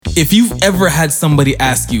If you've ever had somebody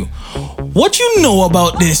ask you, what you know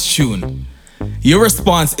about this tune? Your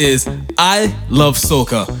response is, I love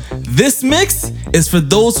soca. This mix is for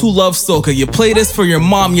those who love soca. You play this for your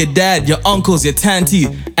mom, your dad, your uncles, your tanty,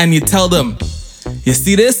 and you tell them, you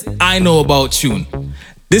see this? I know about tune.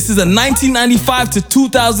 This is a 1995 to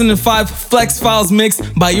 2005 FLEXX Files mix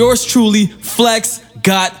by yours truly, FLEXX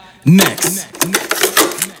Got Next.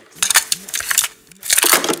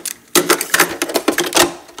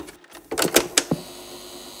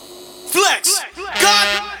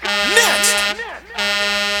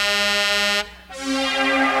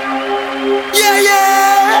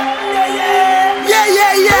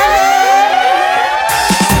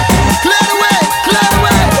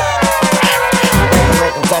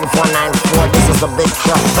 The big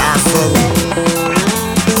truck passing.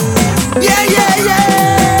 Yeah, yeah,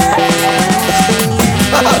 yeah.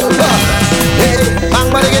 Hey, hang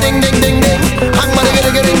money ding ding ding ding. Hang money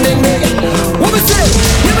ding ding ding ding. What we say?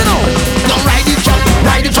 Give me now. Now ride the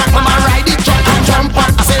truck, mama, ride the truck and jump on.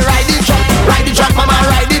 I say ride the truck, mama,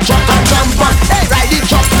 ride the truck and jump on. Hey, ride the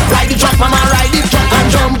truck, mama, ride the truck and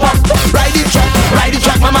jump on. Ride the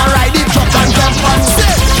truck, mama, ride the truck and jump on.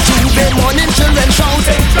 Say, Tuesday morning children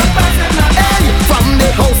shouting. From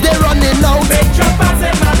the house they running out.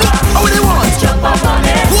 Oh, they want? Jump up on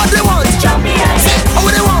it. What they want? Jump behind it.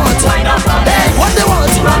 Oh, they want? Wind up on it. Hey, what they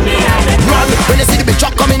want? Run behind it. Run. When they see the big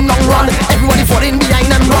truck coming down, run. Everybody falling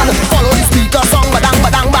behind and run. Follow the speaker song, badang,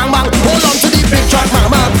 badang, bang, bang. Hold on to the big truck,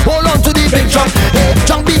 mama. Hold on to the big truck. Hey,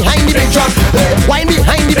 jump behind the big truck. Hey, wind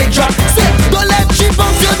behind the big truck. Say, don't let she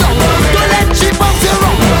bounce you down. Don't let she bounce you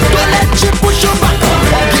wrong. Don't let she push you back.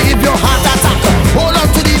 Or give your heart attack. Hold on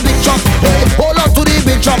to the big truck. Hey, hold on to the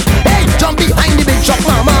big truck. Hey, jump behind the big truck,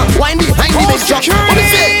 mama. Wind behind the big truck. What me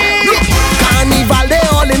say? Look, Carnival, they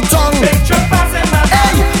all in tongue.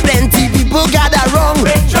 Hey, plenty people gather wrong.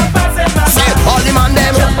 Say, all the man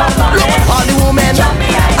them. Look, all the women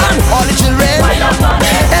and all the children.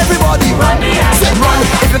 Everybody, say run.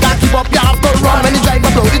 If you can't keep up, you have to run. When the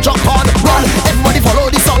driver blow the truck hard, run. Everybody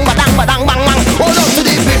follow the song, badang, badang, bang, bang. Hold on to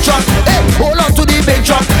the big truck. Hey, hold on to the big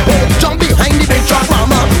truck. Hey, jump behind the big truck,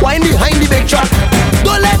 mama. Wind behind the big truck.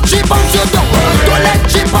 Don't let she bounce you down. Don't let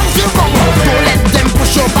she bounce you wrong. Don't let them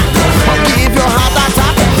push you back or give your heart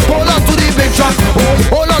attack. Hold on to the big truck.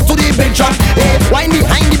 Hold on to the big truck. Hey, wind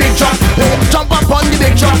behind the big truck. Hey, jump up on the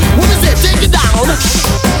big truck. What is it? Take it down.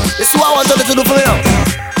 This is what I want you to do for me now.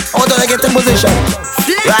 I want you to get in position.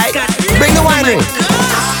 Right? Bring the wine ring.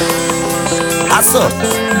 Asso.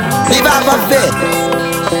 Leave out of bed.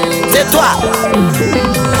 C'est toi.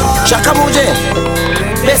 Chaka mouje.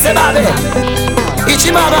 Bese babe.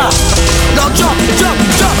 Ichi baba. Now jump, jump,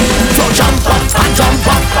 jump. So jump up and jump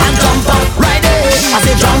up and jump up. Right there. I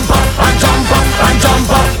say jump up and jump up and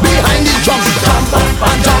jump up. Behind the drum. Jump up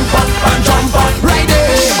and jump up and jump up. Right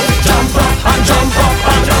there. Jump up and jump up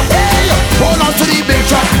and jump up. Hey, hold on to the big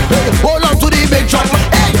truck. Hey, hold on to the big truck.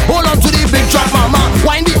 Hey, hold on to the big truck, mama.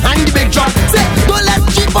 Wind behind the big truck. Say, don't let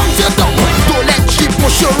she bounce you down. Don't let she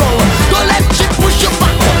push you around. Don't let she push you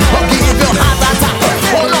back. Or give your heart attack.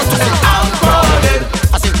 Hold on to the I'm crowded.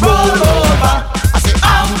 I say roll over. I say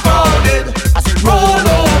I'm crowded. I say roll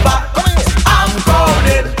over. I'm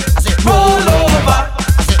crowded. I say roll over.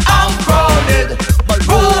 I say I'm crowded. But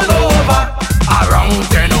roll over. Around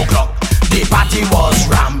 10 o'clock, the party was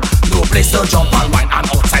rammed. No place to jump and wine, and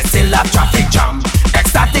outside still have traffic jam.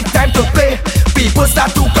 Xtatik time to play. People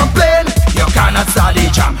start to complain. You cannot start the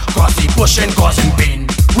jam, cause the pushing causing pain.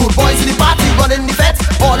 Rude boys in the party running the fete.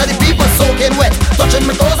 All of the people soaking wet, touching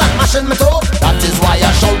my toes and mashing my toe. That is why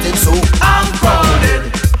I'm shouting so I'm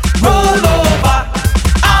crowded, roll over.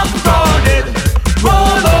 I'm crowded,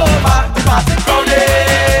 roll over. The party crowded.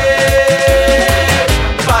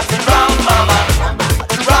 The party round mama,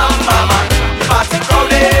 round mama. The party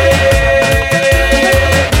crowded.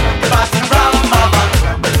 The party round mama,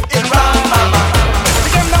 in round mama. She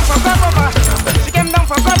came down for Krosfyah. She came down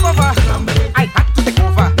for Krosfyah. I had to take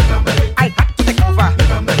over. I had to take over.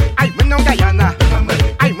 I win on Guyana.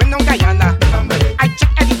 I win on Guyana.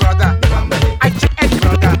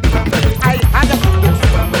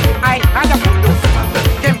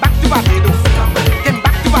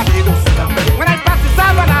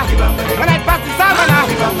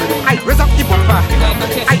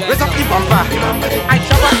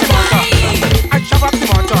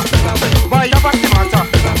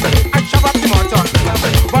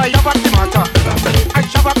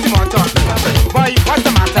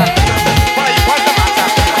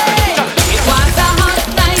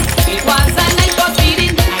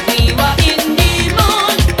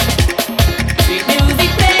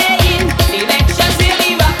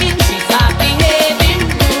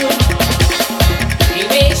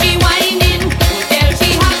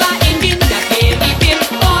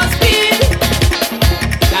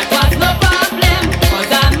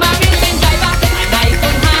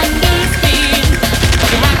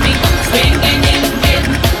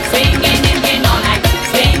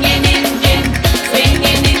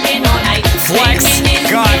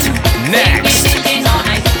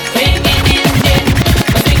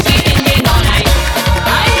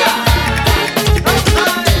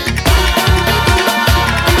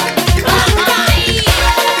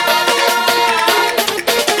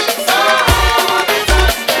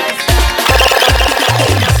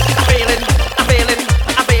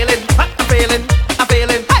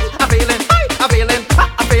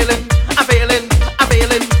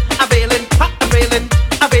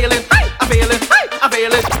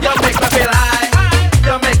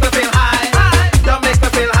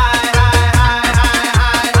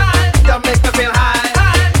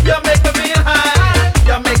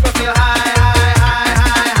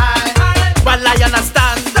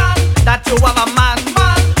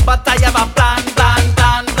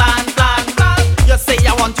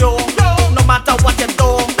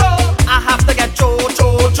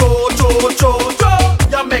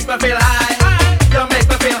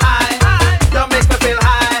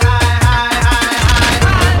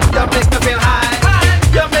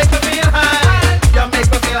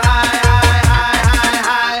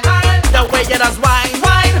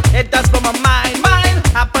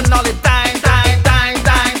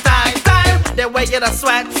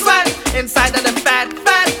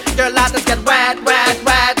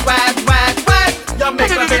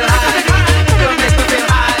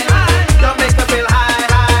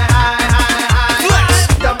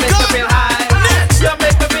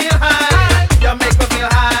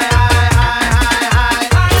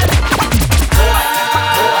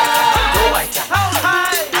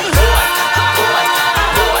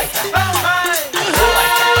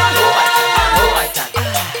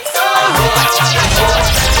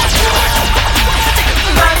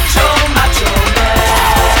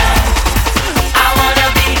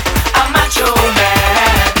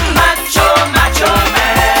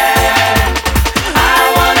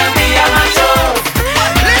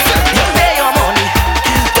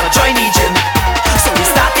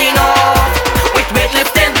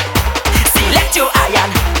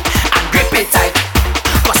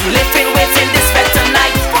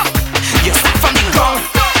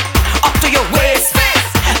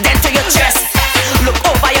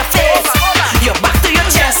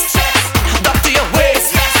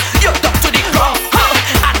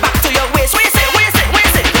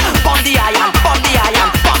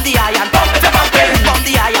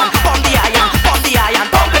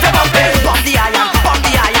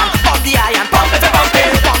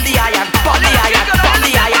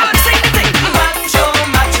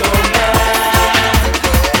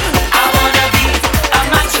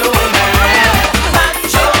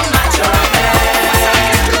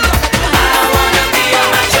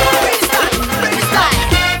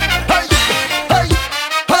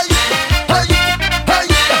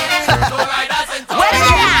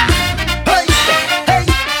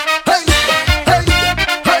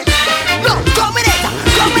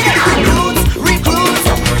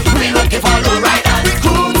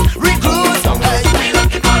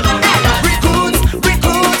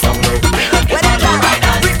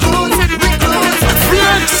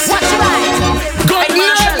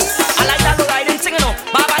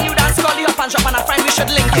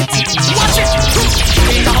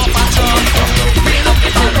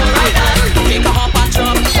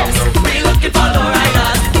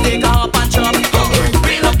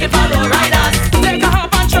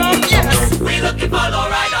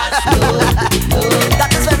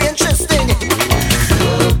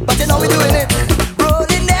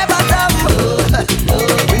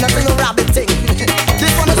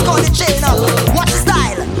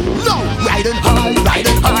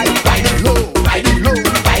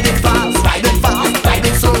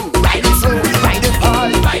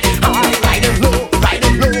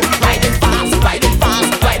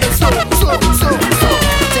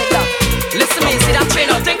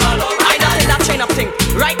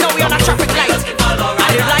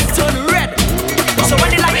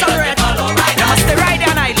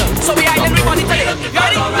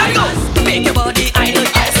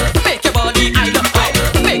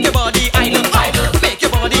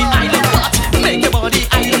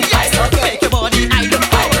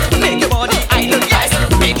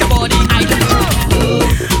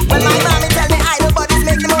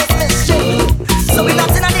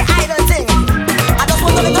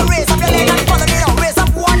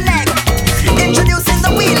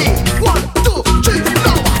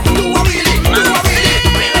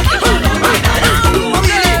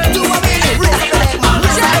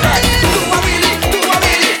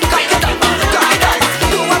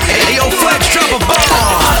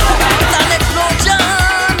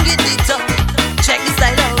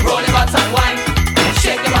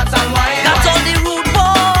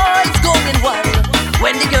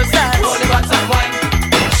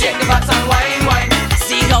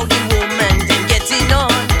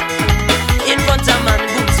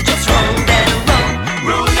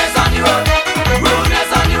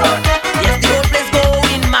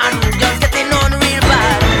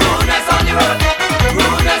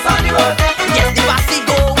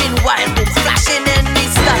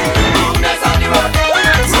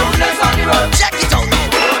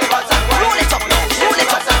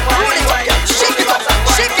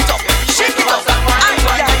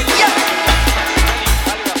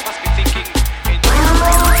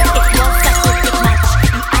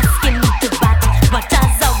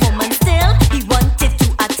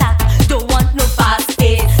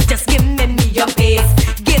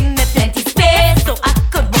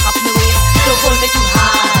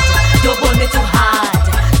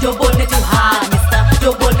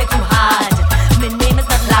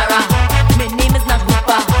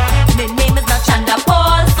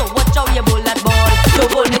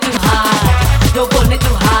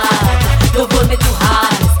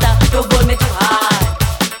 fast. Don't hold me too hard.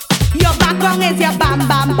 Your background is your bam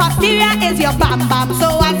bam, posterior is your bam bam. So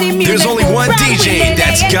as the music There's only goes one round, DJ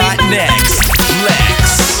that's got next.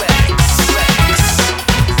 FLEXX.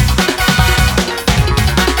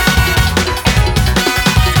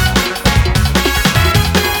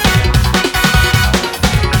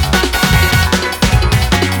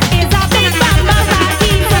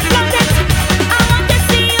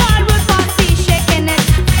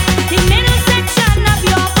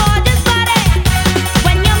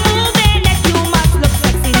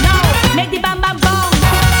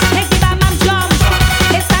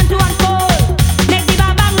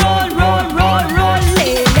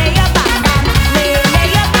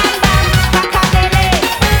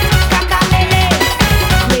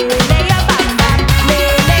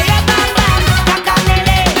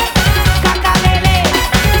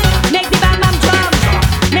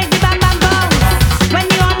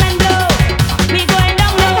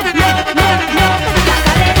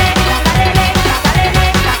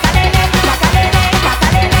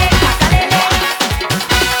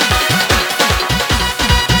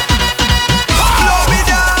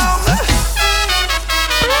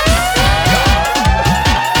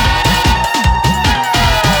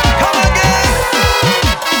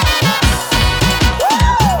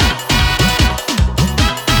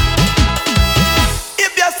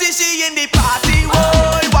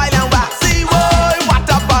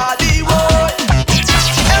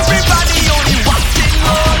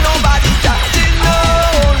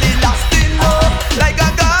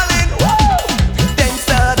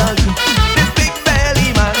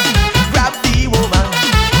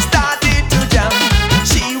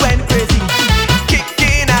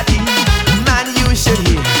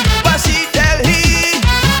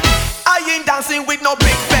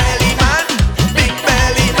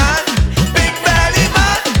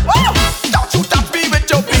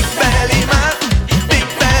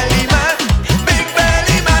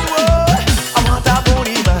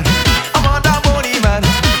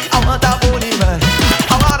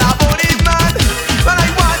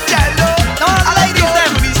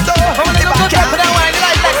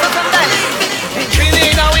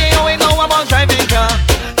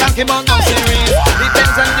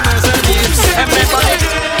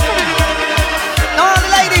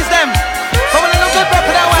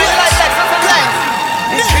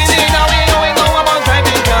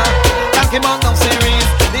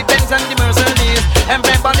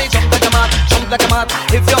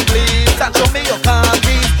 If you please, and show me your car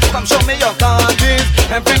keys. Come show me your car keys.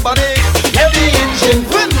 Everybody, let the engine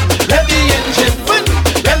win. Let the engine win.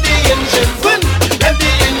 Let the engine win. Let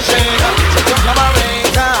the engine. Check your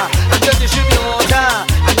carburetor and your distributor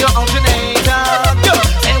and your alternator.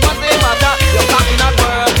 Say what's the matter? Your car is not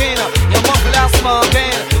working. Your muffler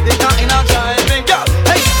smoking. The car is not driving.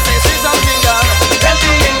 Hey, say something, girl. Let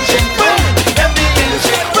the engine win. Let the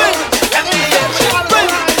engine win. Let the engine win.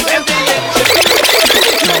 Let the engine win.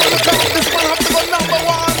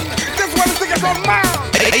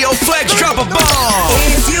 Hey, yo, FLEXX, drop a bomb.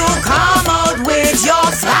 If you come out with your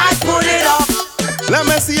flag, put it up. Let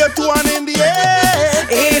me see you two one in the air.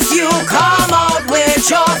 If you come out with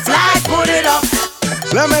your flag, put it up.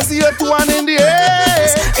 Let me see you two one in the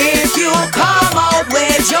air. If you come out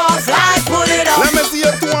with your flag, put it up. Let me see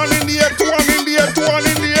you two one in the air, two one in the air, two one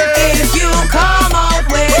in the air. If you come out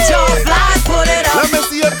with your flag, put it up. Let me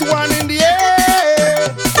see you two one in the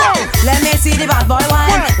air. Let me see the bad boy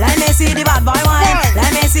wine. Let me see the bad boy wine.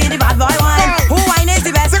 Let me see the bad boy wine. Who wine is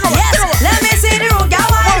the best? Yes. Let me see the rude girl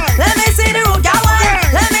wine. Let me see the rude girl wine.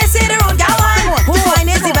 Let me see the rude girl wine. Who wine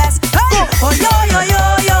is the best? Hey. Oh yo yo yo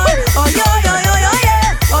yo. Oh yo yo yo yo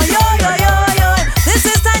yeah. Oh yo yo yo yo. This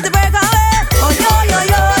is time to break away. Oh yo yo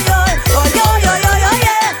yo yo. Oh yo yo yo yo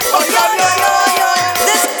yeah. Oh yo yo yo yo.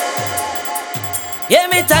 This.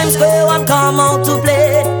 Every time Square One come out to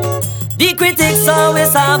play, the critics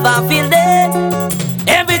always have a field day.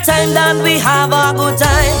 Every time that we have a good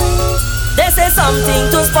time, they say something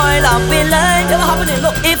to spoil up in line. Never happening.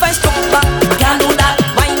 Look, if I stop back, can't do that.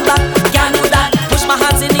 Wind back, can't do that. Push my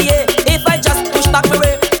hands in the air. If I just push back my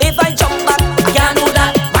way, if I jump back, I can't do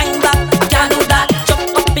that. Wind back, I can't do that.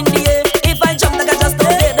 Jump up in the air. If I jump, like I just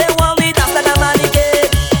play. They want me dance like a mannequin.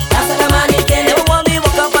 Dance like a mannequin. They want me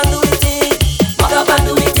walk up and do it thing. Walk up and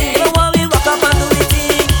do it thing. They want me walk up and do it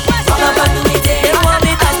thing. Walk up and do it thing. They want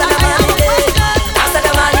me dance like a mannequin. Dance like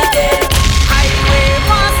a mannequin. Highway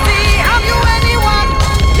must be. Have you anyone?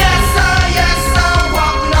 Yes sir,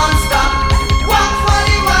 walk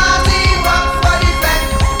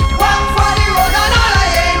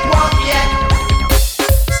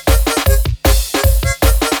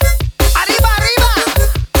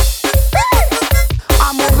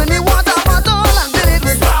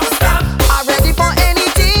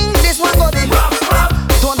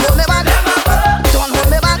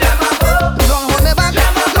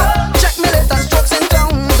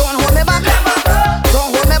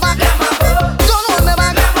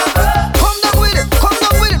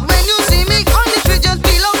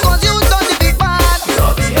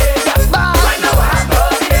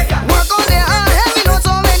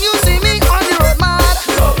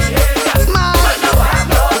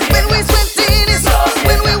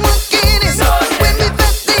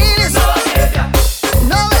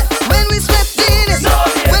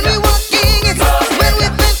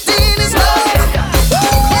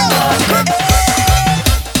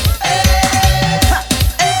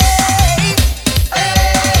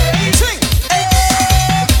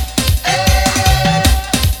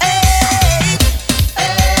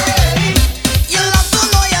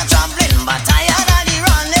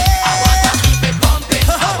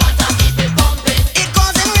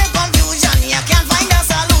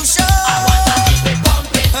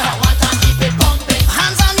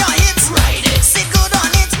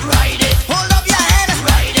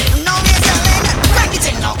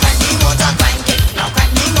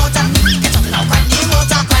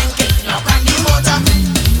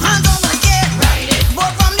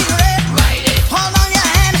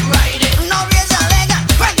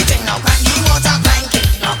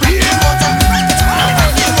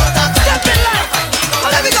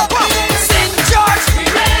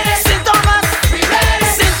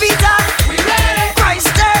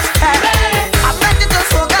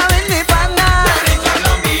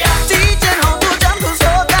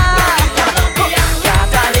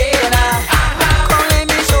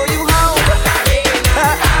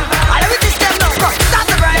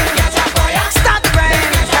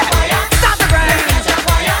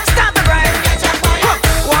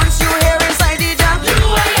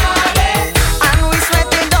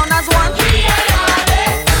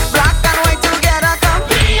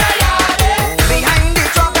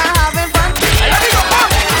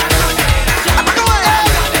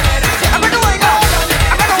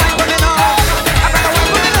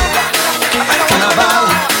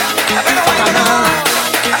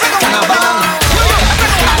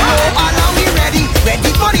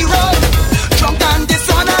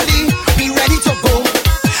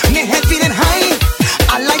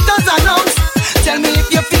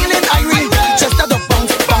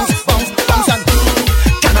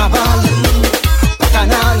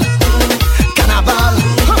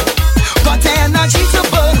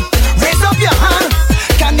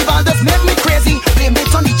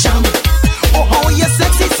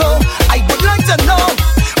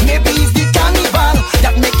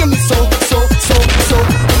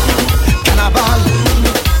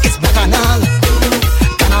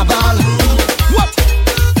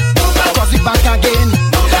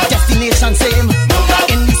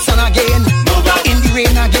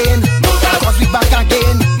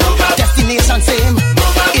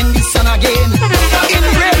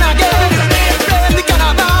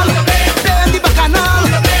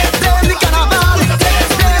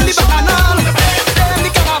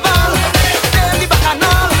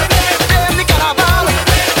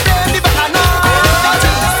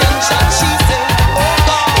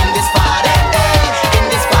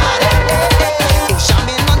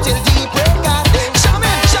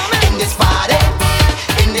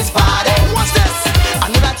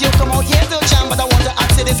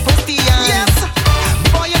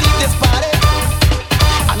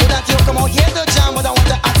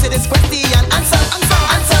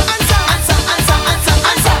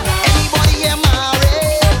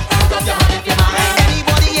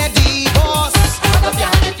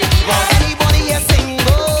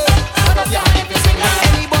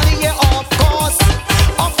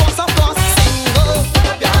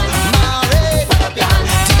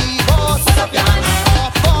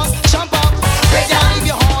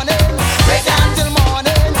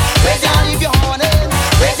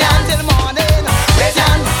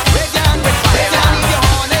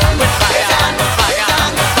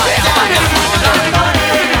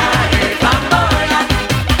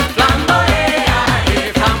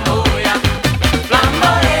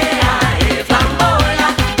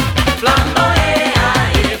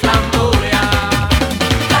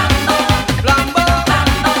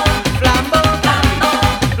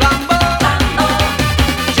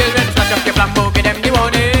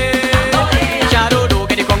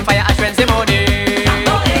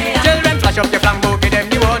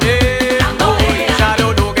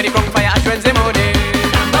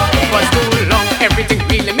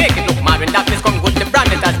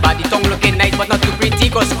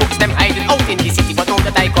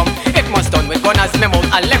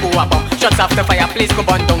a bum. Shots off the fire, please go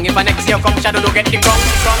burn down. If a next year come, shadow don't get king kong.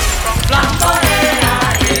 Flamboyant,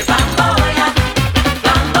 flamboyant,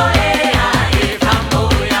 flamboyant,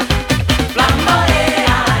 flamboyant,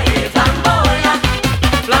 flamboyant, flamboyant,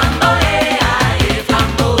 flamboyant,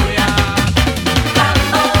 flamboyant.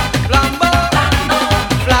 Flambo, flambo, flambo,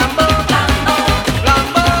 flambo,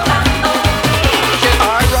 flambo, flambo. I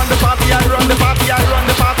run the party, I run the party, I run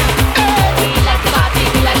the party. We like to party,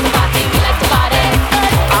 we like to party, we like to party.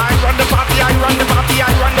 I run the party, I run the party, I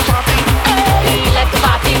run the party. We like to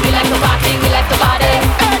party, we like to party, we like to party.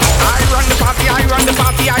 I run the party, I run the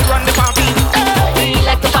party, I run the party. We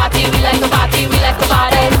like to party, we like to party, we like to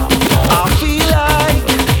party. I feel like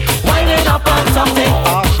winding up on something. I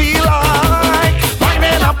feel like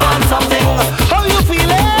winding up on something. How you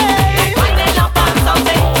feeling? Winding up on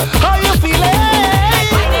something, How you feeling?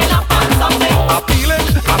 winding up on something. I'm feeling,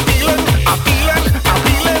 I'm feeling, I'm feeling, I'm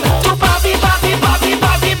feeling. To party, party, party,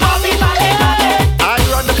 party, party, party. I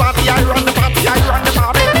run the party, I run the party, I run the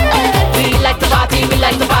party. We like to party, we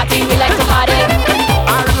like to party, we like to party.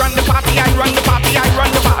 I run the party, I run the party, I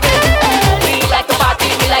run the party. We like to party,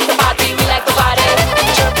 we like to party, we like to party.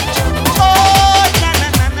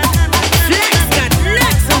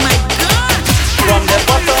 From the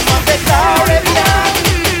bottom of the Caribbean,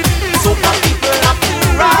 soca people have to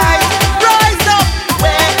rise up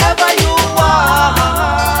wherever you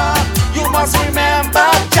are. You must remember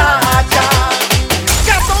Jah Jah.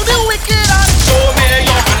 Cast out the wicked and show me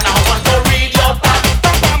your hand. I want to read your back.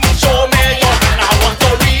 Show me your hand. I want to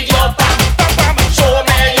read your back. Show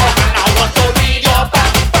me your hand. I want to read your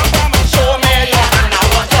back. Show me your hand. I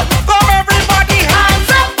want to. From everybody,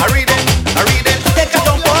 hands up. I read it, take a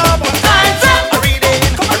jump up. Hands up. I read it,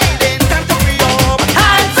 time to free up.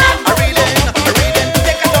 Hands up. I read it,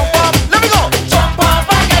 take a jump up. Let me go. Jump up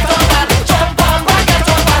and get on that. Jump up and get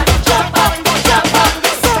on that. Jump up, jump up.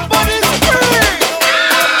 Somebody's free.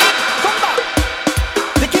 Come back.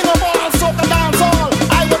 The king of all soca dance hall.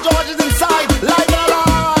 Iwer George is inside, live and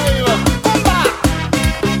alive. Come back.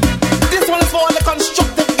 This one is for all the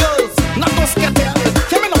constructed girls, not those scattered.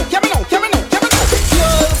 Hear me now, hear me now, hear me now, hear me now.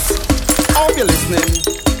 Girls, I hope you're listening.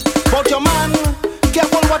 But your man,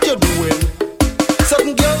 careful what you're doing.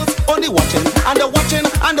 Certain girls only watching, and they're watching,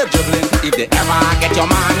 and they're dribbling. If they ever get your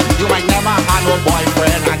man, you might never have no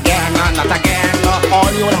boyfriend again, and not again. All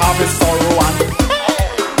you will have is sorrow and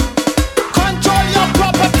control your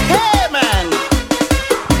property, hey man.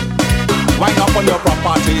 Wind up on your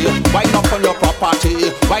property, wind up on your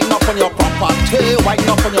property, wind up on your property, wind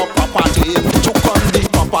up on your property. Choke on the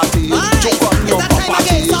property, choke on your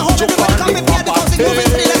property, choke on the property. Move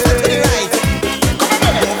into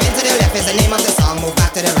the left is the name of the song. Move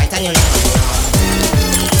back to the right and you left.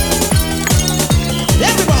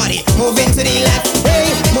 Everybody, move into the left. Hey,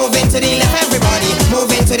 move into the left. Everybody, move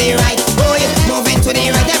into the right. Oh yeah, move into the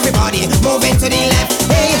right. Everybody, move into the left.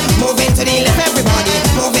 Hey, move into the left. Everybody,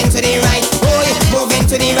 move into the right. Oh yeah, move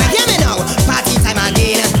into the right. Hear me now. Party time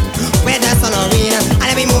again. Where the sun or rain, and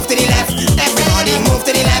let me move to the left. Everybody, move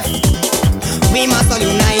to the left. We must all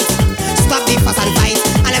unite. Stop the fuss and fight,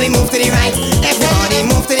 and let me move to the right. Everybody,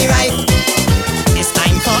 move to the right. It's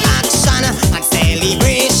time for action and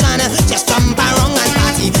celebration. Just jump around and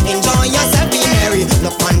party, enjoy yourself, be merry.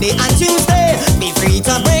 Look Monday and Tuesday, be free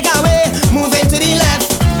to break away. Move into the left,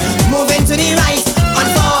 move into the right. On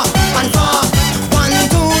four, 1,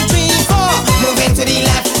 2, 3, 4. Move into the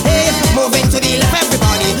left, hey, move into the left.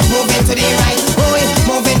 Everybody, move into the right. Oh, yeah,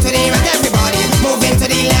 move into the right. Everybody, move into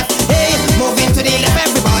the left. Hey, move into the left.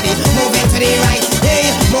 Everybody, move into the right.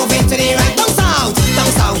 Hey, move into the right. Down south,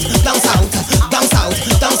 down south, down south, down south,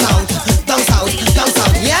 down south, down south, down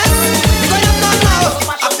south. Yes, we're going up north now.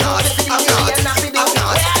 Up north, up north, up north, up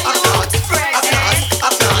north, up north,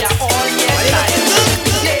 up north.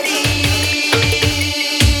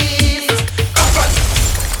 Ladies,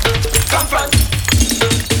 confront,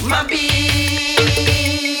 my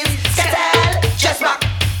bees. Settle, just back,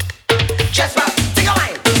 take a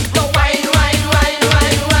wine. No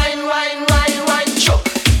wine, choke,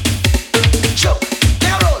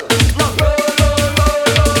 take a roll. No, roll,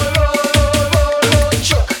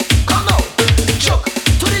 choke. Come now, choke.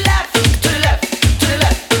 To the left, to the left, to the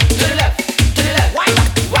left, to the left, to the left.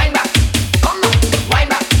 Wind back. Come now, wind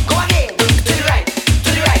back. Go again. To the right,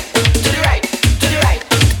 to the right, to the right, to the right.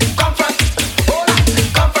 Confront, hold on,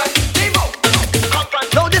 confront, Devo, confront.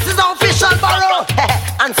 No, this is official borrow,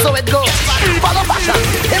 and so it goes. Follow fashion,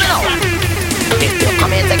 hear me now. If you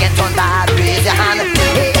come in to get on bad, raise your hand.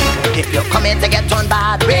 Hey, if you come in to get on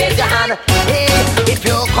bad, raise your hand. Hey, if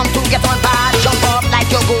you come to get on bad, jump up like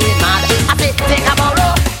you're going mad. I say, take a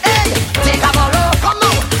borrow. Hey, take a borrow. Come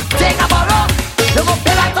now, take a borrow. You go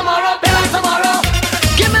pay like tomorrow.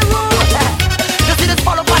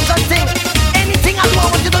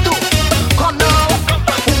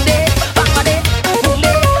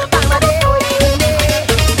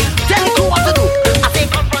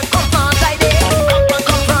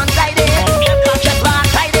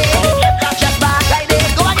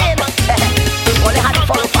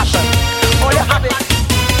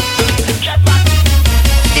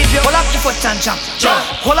 jump.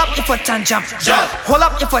 Hold up your foot and jump. Hold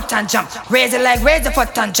up your foot and jump. Raise your leg, raise your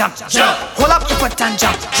foot and jump. Hold up your foot and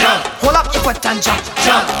jump. Hold up your foot and jump.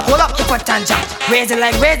 Hold up your foot and jump. Raise your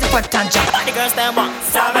leg, raise your foot and jump. The girls them want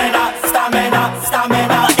stamina, stamina,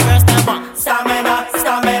 stamina. The girls them want stamina,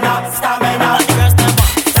 stamina, stamina. The girls them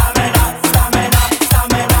want stamina, stamina,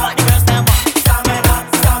 stamina. The girls them want stamina,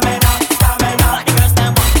 stamina, stamina. The girls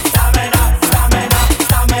them want stamina, stamina,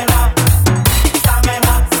 stamina.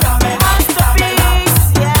 Stamina, stamina, stamina.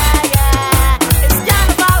 Yeah. It's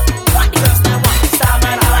Carnival. The girls them want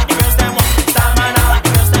stamina. The girls them want stamina. The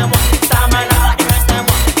girls them want stamina. The girls them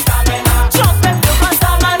want stamina. Jump if you got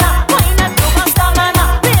stamina. Wine if you got stamina.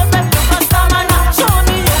 Babe if you got stamina. Show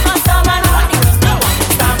me you got stamina. The girls them want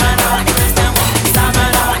stamina. The girls them want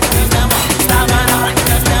stamina. The girls them want stamina. The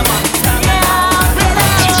girls them want stamina.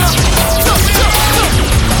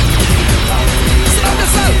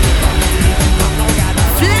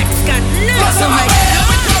 Flex got nuts on my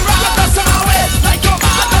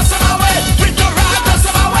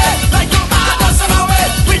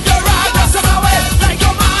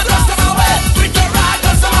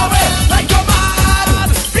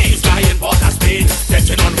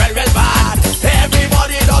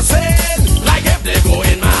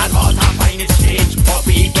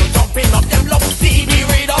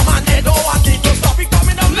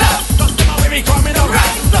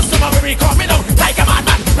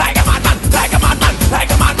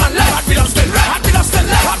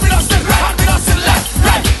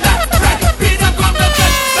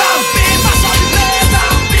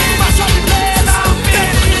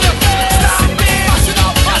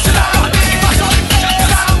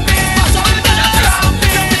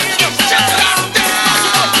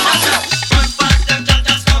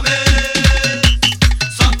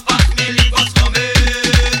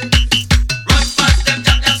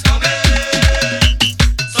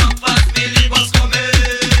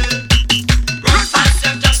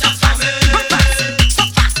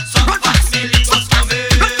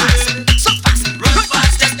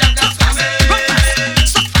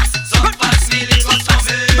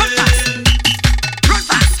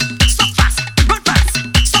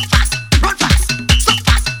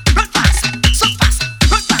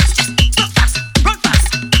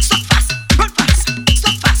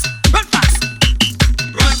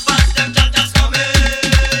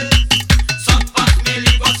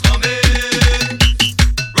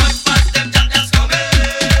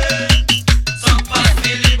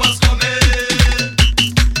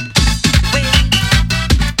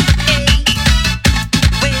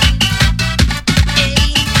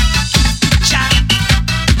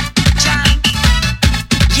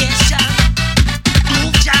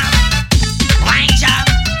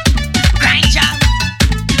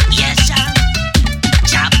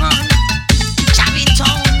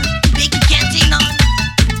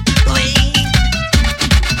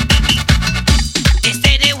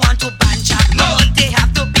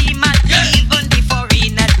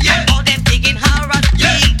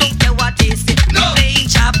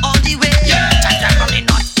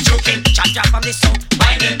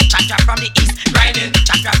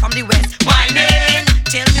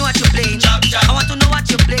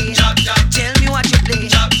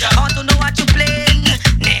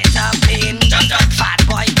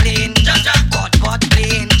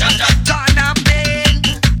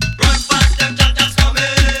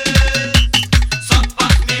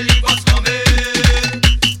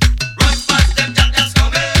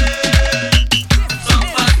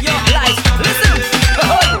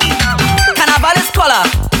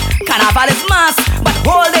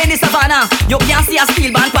You can't see a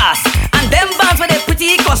steel band pass. And them bands with their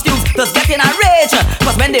pretty costumes just get in a rage.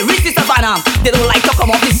 Cause when they reach the savannah, they don't like to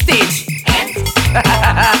come off the stage.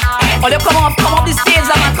 Or they come off the stage,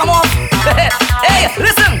 man, come off. Hey,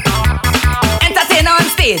 listen. Entertainer on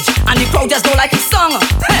stage, and the crowd just don't like his song.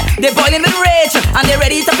 They boiling with rage, and they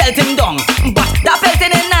ready to pelt him down. But that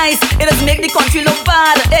pelting is nice, it doesn't make the country look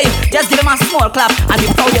bad. Hey, just give him a small clap, and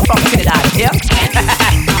the crowd is from Trinidad. Yeah?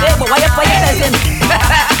 Hey, but why you pelting?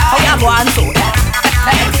 How you go on so?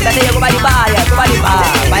 Then you go by the bar, buy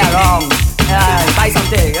a rum, buy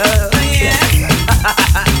something.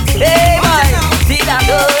 Hey boy, see that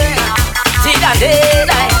boy, see that day,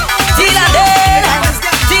 see that day,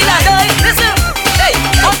 see that day. Listen, hey,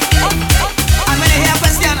 And when you hear a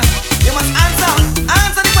question, you must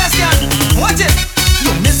answer the question. Watch it.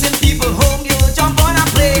 You're missing people home, you jump on a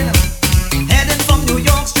plane, heading from New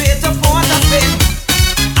York straight to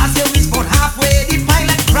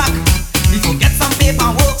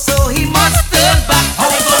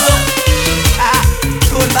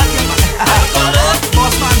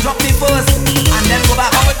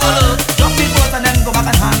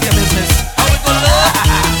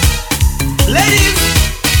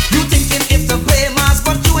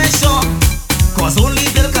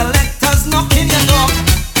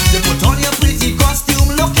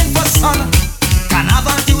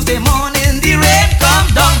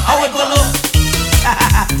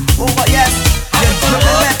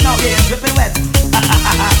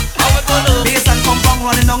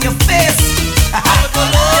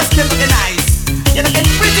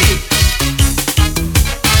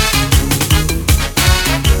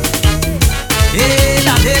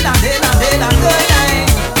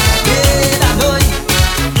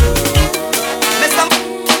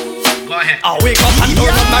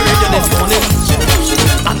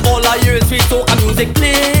soca music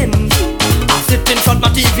playing. I sit in front of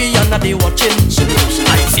my TV and they watching.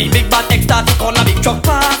 I see big bad Xtatik on a big truck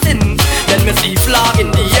passing. Then me see flag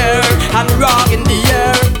in the air and rock in the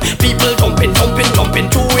air. People jumping,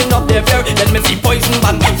 chewing up their beer. Then me see Poison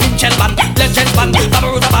Band, Winchell Band, Legend Band,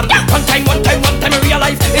 Babaruta Band. One time I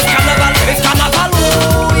realize it's Carnival,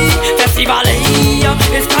 festival,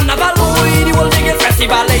 it's Carnival, the whole thing is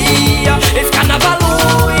festival, it's Carnival,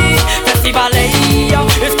 festival,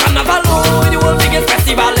 it's Carnival, the whole thing is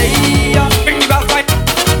festival. Bring me back right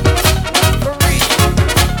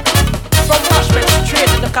from Bashment straight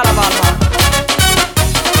to the Carnival, man.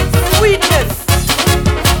 Sweetness.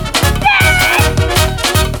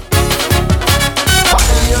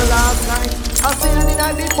 I see you the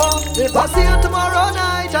night before. If I see you tomorrow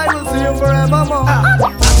night, I will see you forevermore.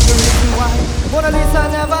 That's the reason why Mona Lisa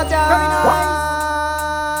never died.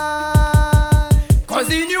 Cause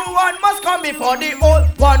the new one must come before the old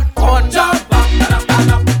one. Jump, jump,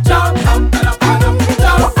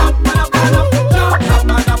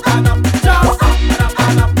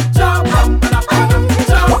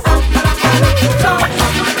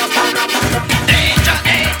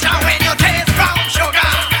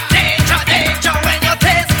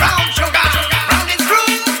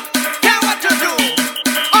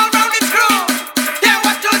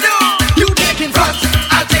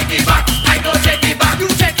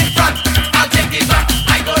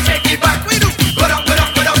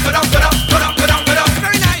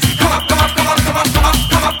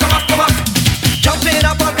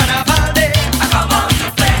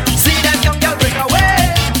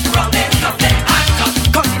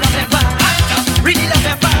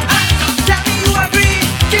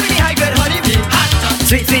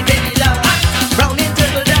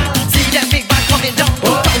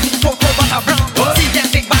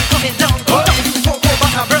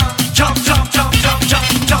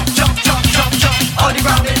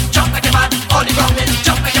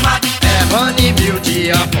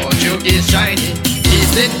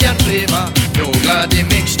 Indian flavor, no gladdy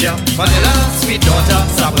mixture. Vanilla, sweet daughter,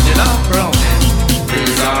 sabotage, browning.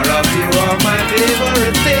 These are a few of my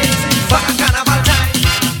favorite things. For a carnival time,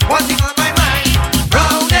 one thing on my mind.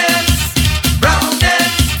 Brownings,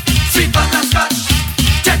 sweet butterscotch.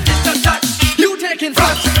 Check this to touch. You taking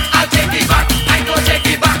front, I'll take it back. I go take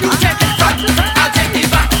it back. You take it front, I'll take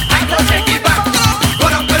it back. I go take it back.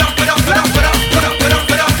 Put up.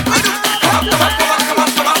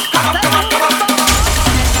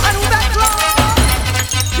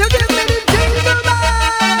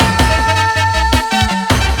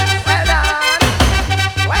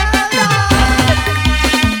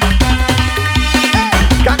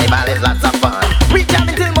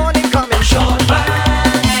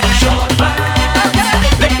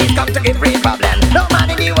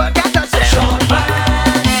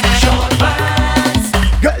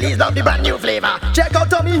 The brand new flavor. Check out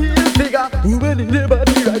Tommy Hill's figure. Woman in the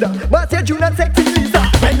body rider. What's your June and sexy Lisa?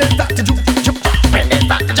 When they start to juke, when they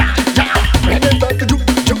start to jam, when they start to juke,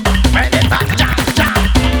 when they start to jam.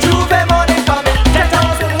 Juve morning coming,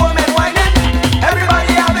 10,000 women whining.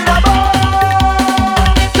 Everybody having a ball.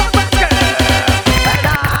 Talk back, girl.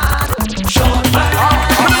 Short back.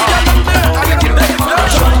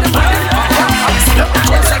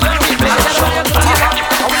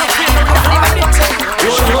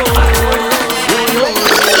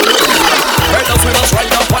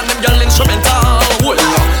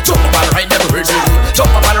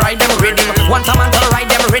 Want a man to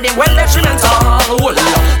ride them rhythm, well instrumental.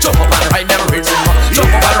 Jump up and ride them rhythm.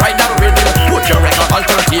 Jump up and ride them rhythm. Put your record on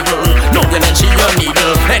turntable. No you need your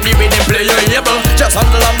needle. Any rhythm play your able. Just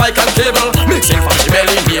handle a mic and cable. Mixing from the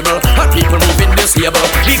belly table. And people moving this table.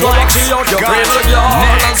 We go back to your cradle, y'all.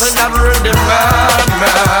 And send that rhythm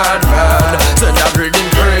mad. Send that rhythm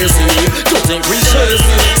crazy. Don't think we crazy.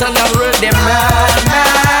 Send that rhythm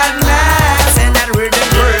mad. Send that rhythm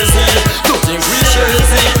crazy. Don't think we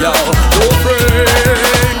crazy, yo.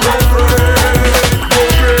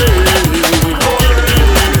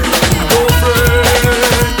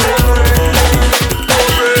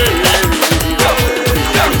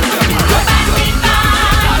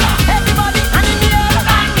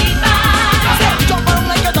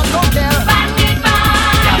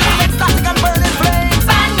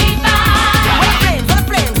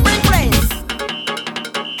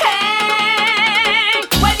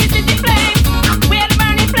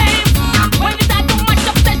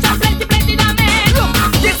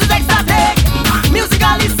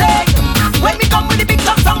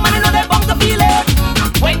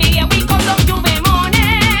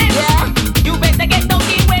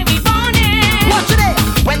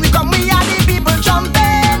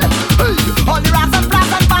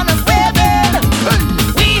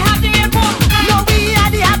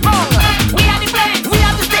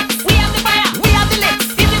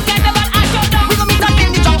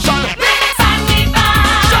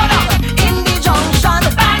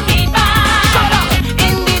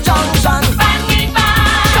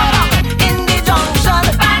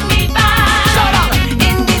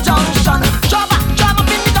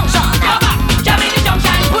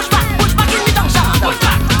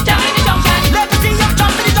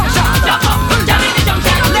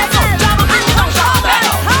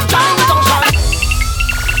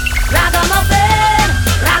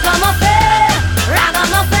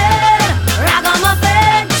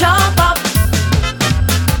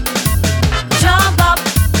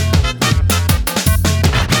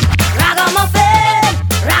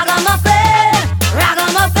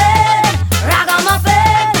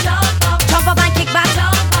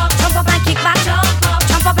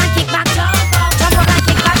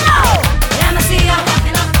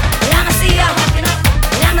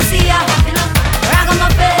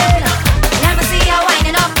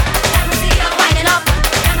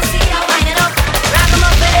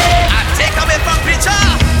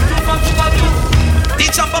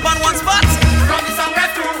 up on one spot. From the song rap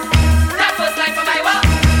through, that first line from Iwer.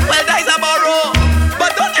 Well, that is a borrow,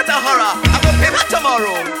 but don't get a horror. I go pay back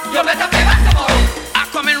tomorrow. You better pay back tomorrow. I'm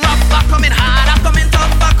coming rough, I'm coming hard, I'm coming tough,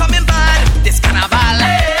 I'm coming bad. This carnival,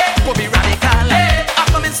 go be radical. I'm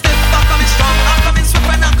coming stiff, I'm coming strong, I'm coming swift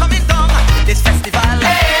and I'm coming down. This festival,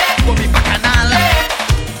 go be bacchanal.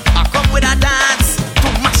 I come with a dance to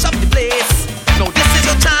mash up the place. No, this is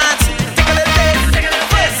your chance. Take a little taste, take a little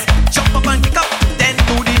taste. Jump up and kick up, then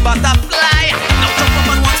do the butterfly. Now jump up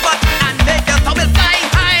on one spot and make your towel fly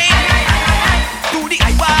high. Do the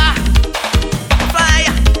Iwer, butterfly,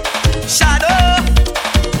 shadow,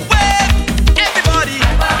 wave, everybody.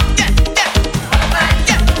 Yeah, yeah,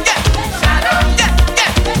 yeah, yeah. Shadow, yeah,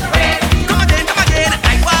 yeah, wave. Come again,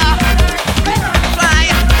 Iwer, fly,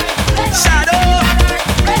 shadow,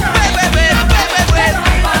 wave, wave, wave, wave, wave, wave.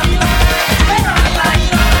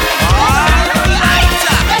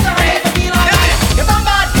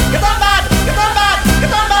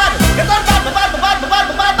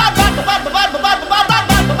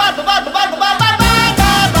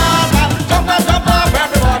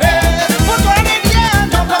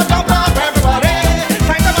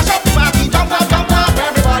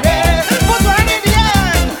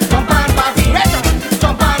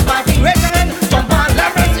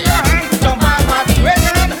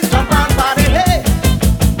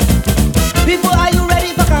 People, are you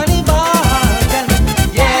ready for Carnival?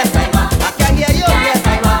 Yes, I can hear you. Yes,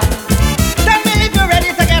 tell me if you're ready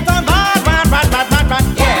to get on board.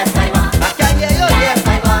 Yes, I can hear you. Yes,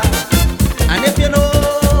 and if you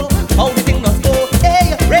know how the thing must go,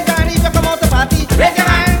 hey, raise your hand if you come out to party. Raise your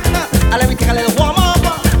hand. And let me take a little warm up.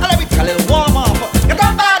 Get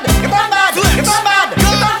on bad. Get on bad. Get on bad. Get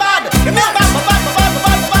on bad. Get on bad.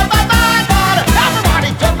 Everybody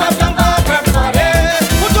jump up, everybody.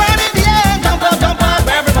 Put your hand in the air. Jump up,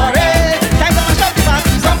 everybody. Time to mash up the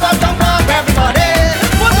party. Jump up, everybody.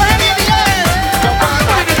 Put your hand in the air. Jump up,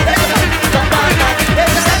 jump up.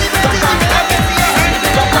 It's a celebration.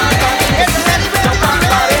 Jump up, it's a celebration.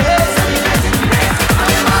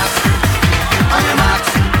 On your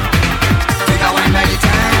marks, take a wine by the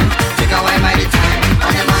time. Take a wine by the time.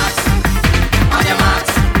 On your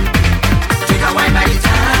marks, take a wine by the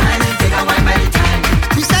time. Take a wine by the time.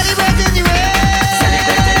 We celebrating the way.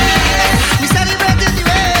 We celebrating the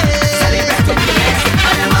way. Celebrating the way.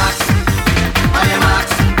 On your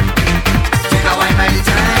marks, take a wine by the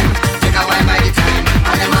time. Take a wine by the time.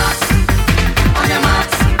 On your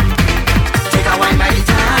marks, take a wine by the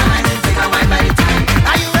time. Take a wine by the time.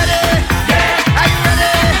 Are you ready? Yeah. Are you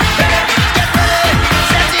ready? Yeah. Get ready.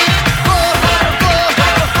 Set it. Go.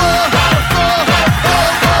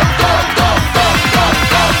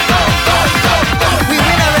 We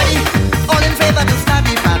win already. All in favor to start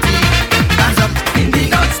the party. Hands up In the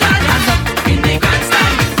non-stand, hands up in the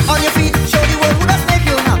grandstand. on your feet. Show the world who does make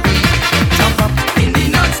you happy. Jump up. In the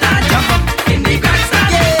non-stand, jump up in the grandstand.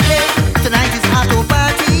 Yeah. Tonight is auto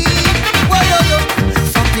party. Whoa, yo.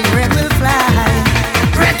 Something red will fly.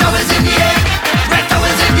 Red towels in the air, red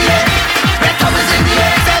towels in the air, red towels in the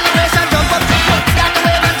air. Celebration, jump up. Start the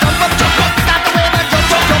wave and jump up. Start the wave and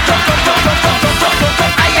jump up.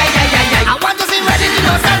 Ay, ay, ay, ay, ay. I want to see red in the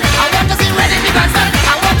non-stand. I want to see red in the grandstand.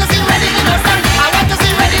 I want to see red in the non-stand. I want to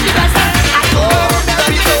see red in the grandstand. I told the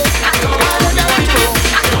people.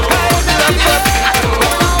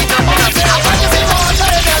 I want to see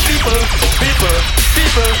more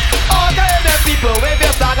people. All Caribbean people, wave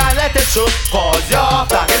your flag and let it show. Cause your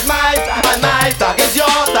flag is my flag and my flag is your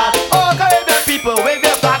flag. All Caribbean people, wave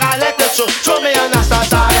your flag and let it show. Show me a national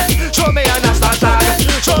flag. Show me a national flag.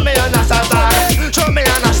 Show me a national flag. Show me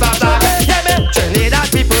a national flag. Yeah, me Trinidad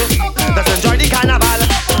people that enjoy the carnival.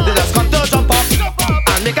 They just come to jump up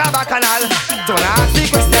and make a bacchanal. Don't ask the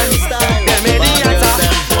questions. Give me the answer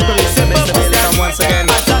to the simple question. Once again,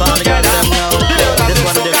 Answer all the girls together. them know this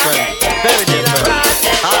one different, very different.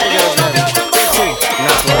 All the girls them, take two,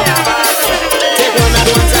 not one. Take one at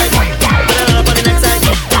one side, put another on the next side.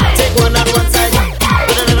 Take one at one side,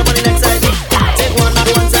 put another on the next side. Take one at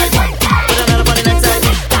one side, put another on the next side.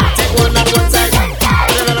 Take one at one side,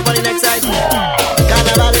 put another on the next side.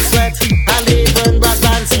 Carnival is sweat and even brass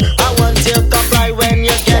bands. I want you to comply when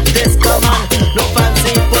you get this command. No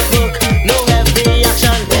fancy footwork, no heavy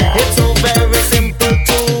action. It's so very simple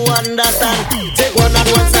to understand. Take one at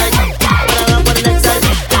one side, put another on the next side.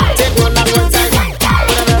 Take one at one side,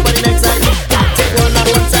 put another on the next side. Take one at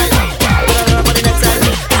one side, put another on the next side.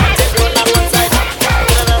 Take one at one side, put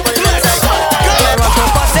another on the next side. Toronto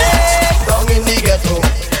posse, Down in the ghetto,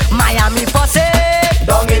 Miami posse,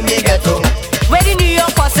 down in the ghetto, where the New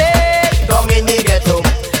York posse, down in the ghetto,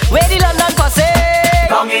 where the London posse,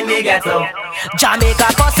 down in the ghetto. Jamaica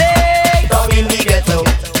posse, posse. Down in the ghetto.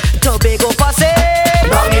 Tobago posse.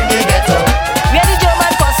 Down in the ghetto. Where the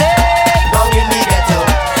German posse. Down in the ghetto.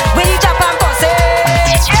 Where the Japan posse.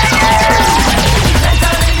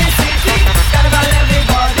 Down in the city. Carnival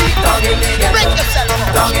everybody. Down in the ghetto.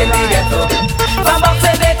 Down in the ghetto. From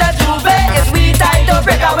Boxing Day to Juve, it's we time to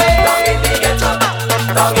break away. Down in the ghetto.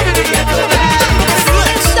 Down in the ghetto.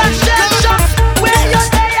 Where you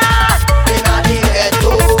there? In the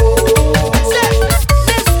ghetto.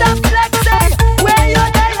 Mr. FLEXX,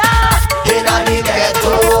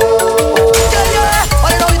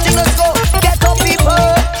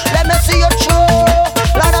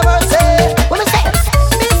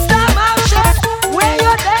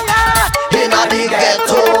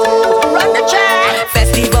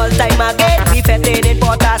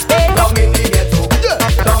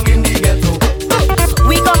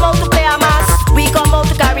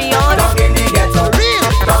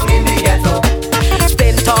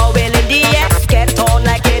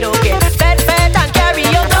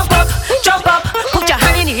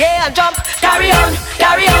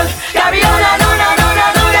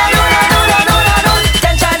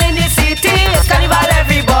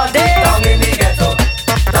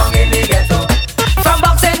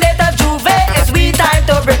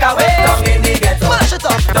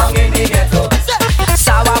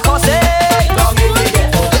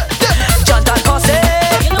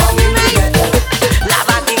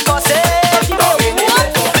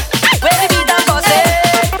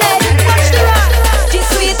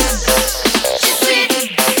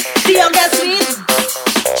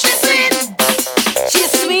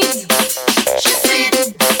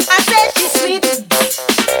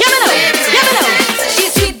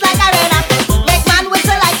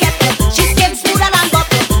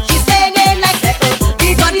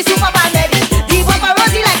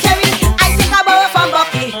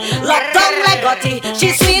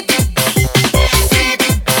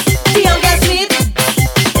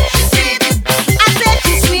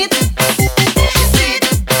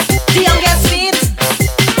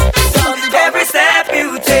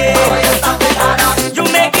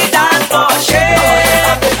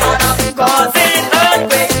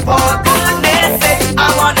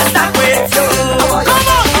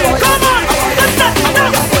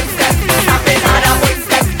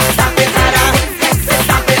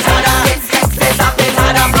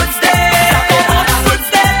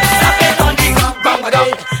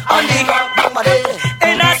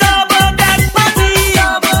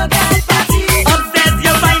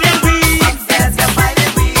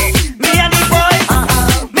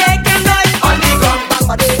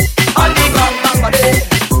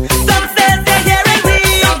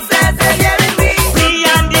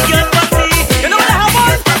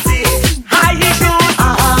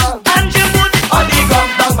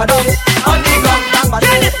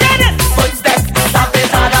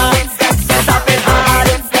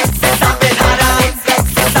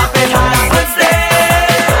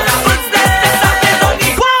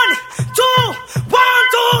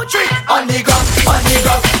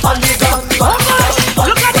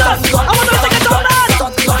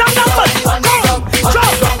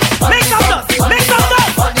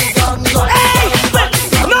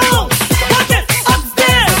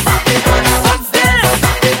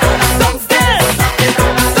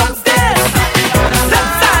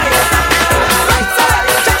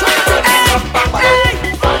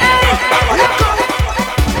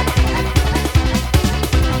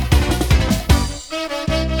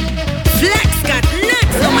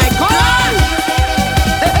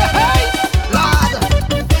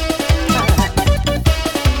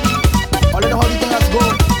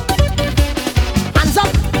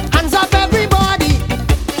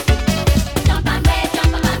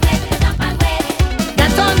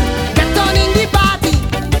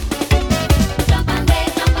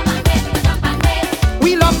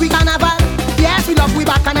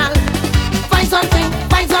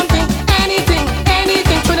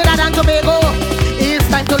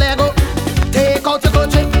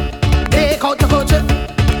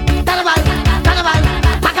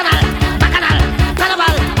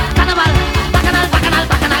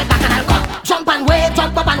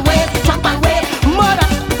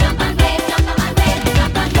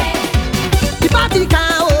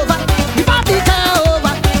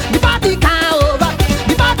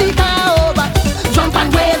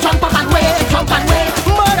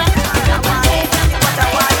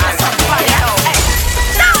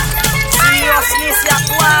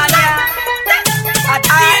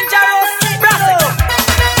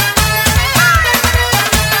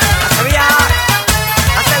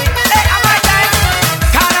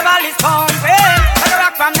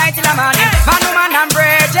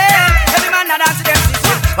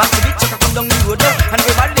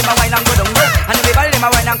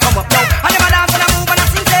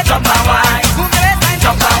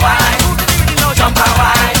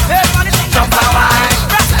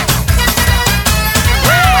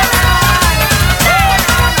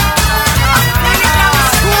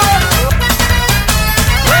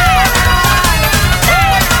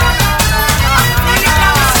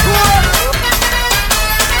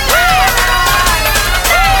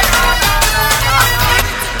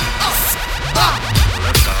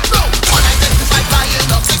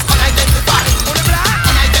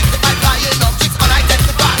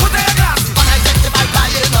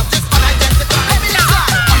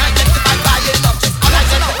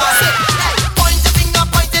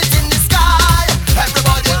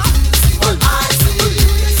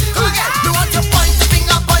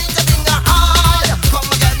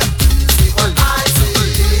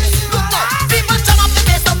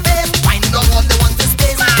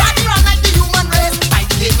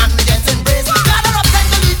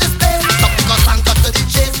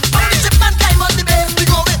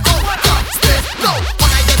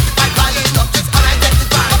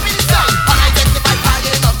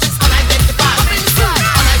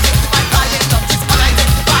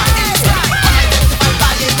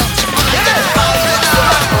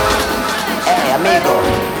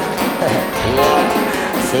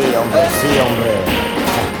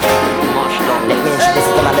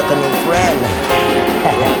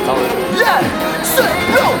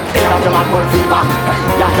 got the mad bull fever.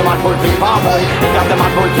 He got the mad bull fever, boy. He got the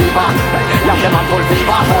mad bull fever. He got the mad bull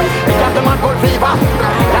fever, boy. He got the mad bull fever.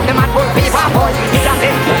 He got the mad bull fever, boy. He got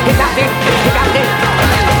it. He got it. He got it.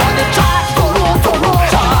 On the charge, go roll,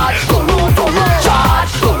 charge, go roll,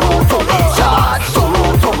 charge, go roll, charge, go roll,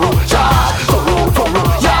 charge, go roll, charge, go roll,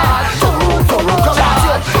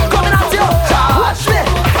 charge. Coming at you, watch me.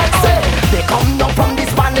 Say they come down from the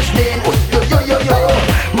Spanish lane. Yo.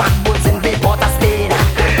 Mad bulls in the Port of Spain.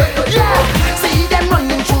 Yeah, see them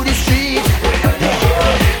running through the street.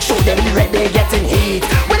 Show them the red, they getting heat.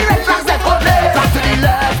 When the red flags like ole, flag to the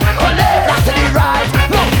left, ole, flag to the right.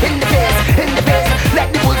 No, in the face, let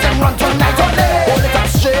the bulls them run tonight. Ole, hold it up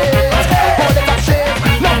straight,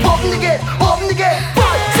 no, open the gate,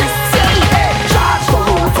 5, 6, 7, 8. Charge, go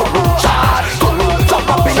roll, charge, go roll, jump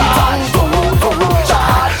up in the tongue, go roll,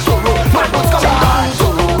 charge, go roll. Mad bulls coming down, go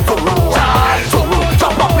roll, charge, go roll,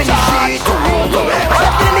 jump up in the street, go roll. All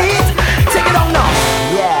up in the heat, take it on now.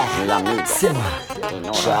 Yeah, simmer,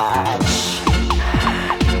 charge.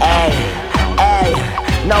 Hey,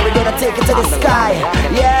 now we're gonna take it to the sky.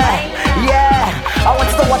 Yeah. I want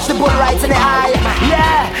you to watch the bull right in the eye.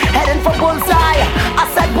 Yeah, heading for bullseye. I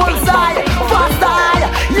said bullseye, fast eye.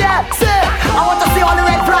 Yeah, see, I want to see all the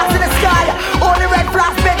red flags in the sky. All the red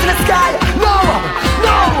flags bent in the sky. No,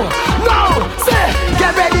 see,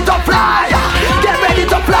 get ready to fly. Get ready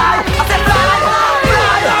to fly. I said fly.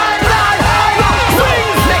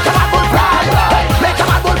 Make a mad bull fly. Make a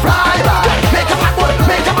mad bull fly. Make a mad bull,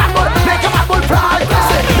 make a mad bull, make a mad bull fly.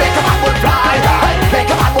 Make a mad bull fly. Make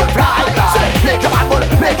a mad bull fly. Make a mad bull,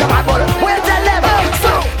 make a mad bull. Where's the level?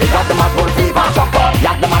 He got the mad bull fever. He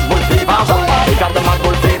got the mad bull fever. He got the mad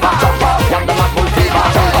bull fever. He got the mad bull fever.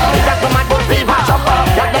 He got the mad bull fever.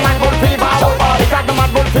 He got the mad bull fever. He got the mad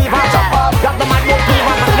bull fever. Got the mad bull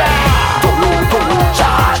fever. Go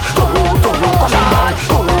charge. Go coming down.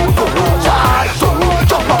 Go charge.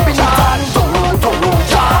 Jump up in the sun. Go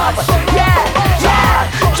charge. Yeah.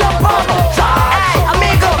 Jump up. Hey,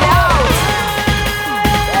 amigo, out.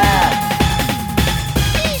 Yeah.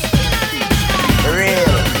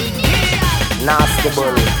 Real nasty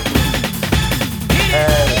bull.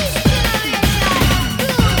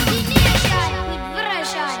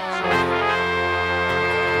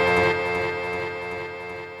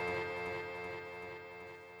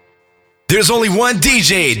 There's only one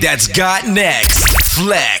DJ that's got next.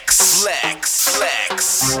 FLEXX.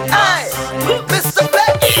 Hey, Mr.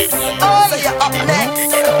 FLEXX. Oh, so you're up next.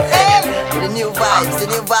 Hey, the new vibes.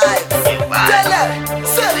 Tell them.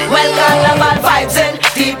 Well, carnival vibes in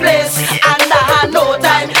the place, and I had no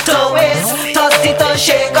time to waste. Thirsty to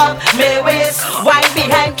shake up my waist. Wine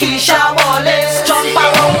behind Keisha Wallace. Jump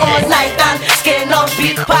around all night and skin up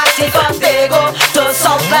beat party from Dago to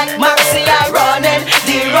South like Marcia running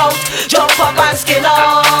the route. Jump up and skin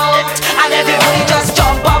out, and everybody just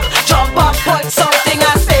jump up, put something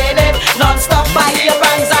and spin it non-stop. Buy your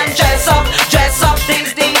brands and dress up,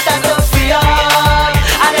 things neat and look free up.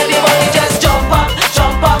 And everybody just jump up,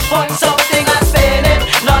 put something and spin it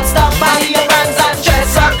non-stop. Buy your brands and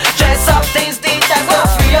dress up, things neat and look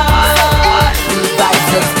free up. The vibes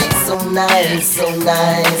just be so nice.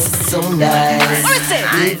 The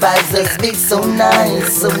vibes just be so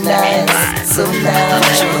nice.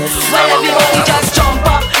 Well, everybody just jump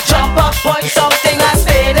up, put something and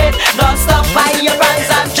spin it non-stop. Buy your brands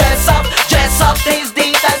and dress up, things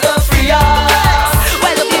neat and go free up.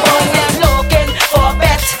 Well, the people them looking for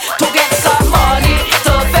bet to get some money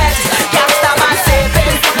to bet. Gangsta man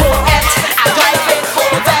saving poet and driving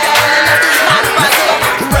for bet.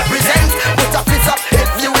 Represent with a fist up if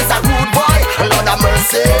you is a rude boy. Lord have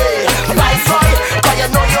mercy, Viceroy, 'cause you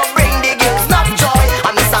know you bring the girls enough joy.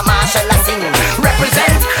 And Mr. Marshall I sing.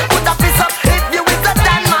 Represent with a fist up if you is a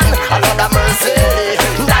Dan man. Lord have mercy,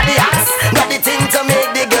 daddy ass, not the thing to make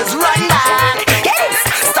the girls run back. Yes,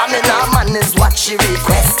 stamina man is what she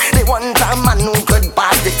requests. They want a man who could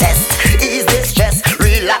pass the test. Ease the stress,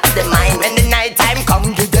 relax the mind. When the night time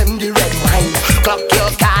come, give them the red wine. Clock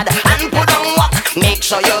your card and put on walk. Make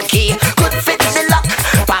sure your key could fit the lock.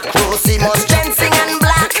 Pack Rosie, most sing and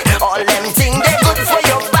black. All them things they good for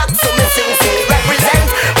your back. So me sing, represent.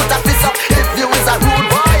 Put a fist up if you is a rude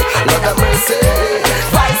boy. Lord have mercy,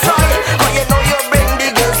 Viceroy, 'cause you know you bring the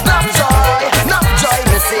girls enough joy,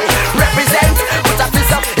 me say. Represent. Put a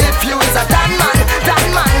fist up if you is a Dan man.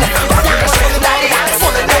 Daddy ass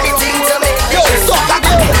full of anything to make the girls SOCA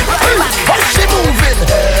girl. She moving,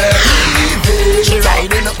 she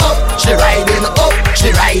riding up, she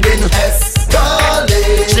riding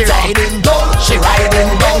escalate. She riding down, she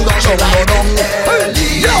riding down. She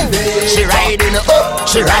riding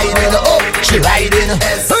up, she riding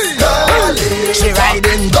escalate. She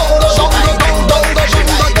riding down.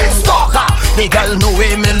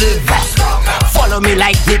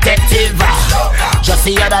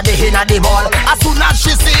 the other day in the mall. As soon as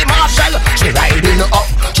she see Marshall, she riding up,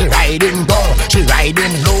 she riding down, she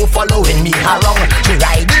riding low, following me around. She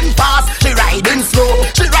riding fast, she riding slow,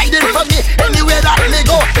 she riding for me anywhere that me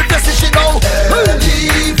go. If you see she go,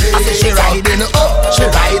 I say she riding up, she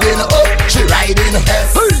riding up, she riding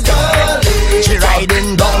she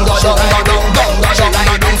riding down, stop.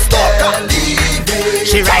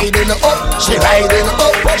 She riding up, she riding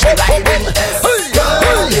up, she riding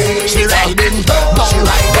she riding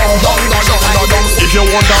If you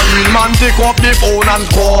want a real man, take up the phone and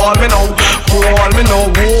call me now. Call me now.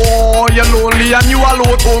 Oh, you're lonely and you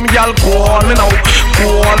alone, home girl. Call me now.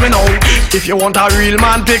 Call me now. If you want a real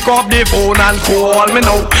man, pick up the phone and call me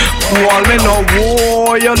now. Call me now.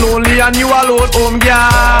 Oh, you're lonely and you alone, home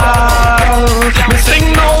girl. Me sing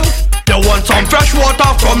now. You want some fresh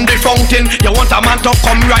water from the fountain. You want a man to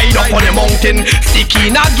come ride up on the mountain. Stick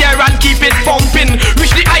in a gear and keep it pumping.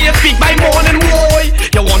 Reach the highest peak by morning, boy.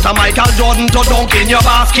 You want a Michael Jordan to dunk in your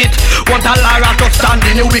basket. Want a Lara to stand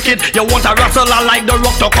in the wicket. You want a Russell like the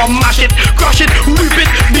Rock to come mash it. Crush it, whip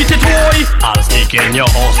it, beat it, boy. I'll stick in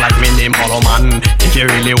your house like me name Hollow Man. If you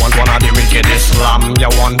really want one of the wickedest slam.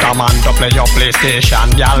 You want a man to play your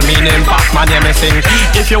PlayStation. Y'all me name Pac-Man, yeah me sing.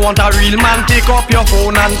 If you want a real man, pick up your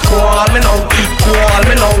phone and call me now, call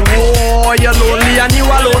me now. Oh, you're lonely and you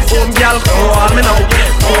alone, home girl. Call me now,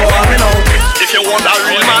 call me now. If you want a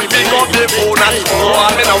real man, pick up the phone and call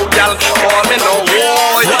me now, girl. Call me now.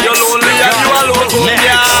 Oh, you're lonely and you alone, home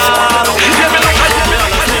girl. Give me now,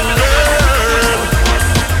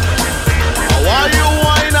 why you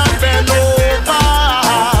whine and bend over?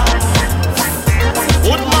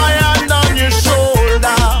 Put my hand on your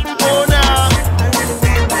shoulder. Oh, now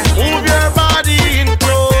move your body in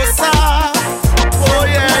closer. Oh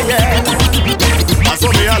yeah, yeah. I saw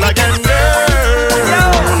me all again, girl.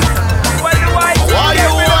 Why you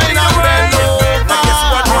whine and bend over?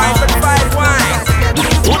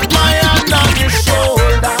 Put my hand on your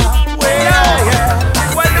shoulder. Oh yeah, yeah.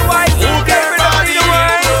 Move your body in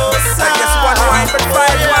closer.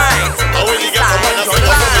 Oh, when you get the one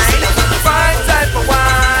that's Five type of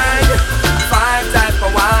wine, five type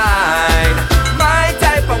of wine, my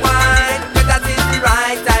type of wine, but that is the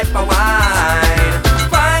right type of wine.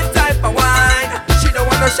 Five type of wine, she don't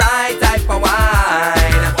want no shy type of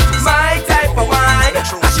wine. My type of wine, and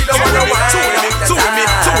she don't want no wine. To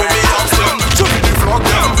me, flog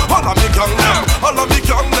them. All of me gang them. All of me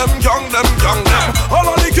gang them. All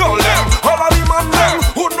of the girl them. All of the man them.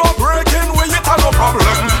 Who no breaking where you got no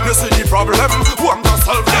problem. You see the problem, want to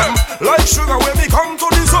solve them. Like sugar when we come to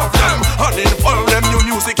dissolve them. And in all them new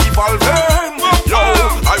music evolving. Yo,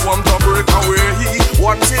 I want to break away.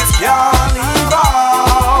 Once it's Carnival.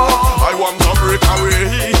 I want to break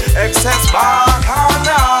away. Excess back and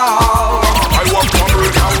now. I want to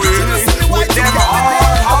break away. With them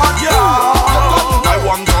hard, yeah. I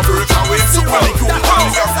want to break away. So when we go,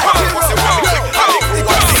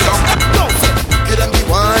 Give them the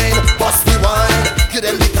wine, bust the wine. Give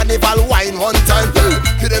them the carnival wine one time.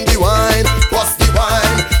 Give them the wine, bust the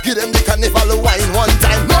wine. Give them the carnival wine one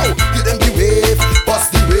time. No, give them the wave,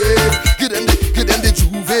 bust the wave. Give them the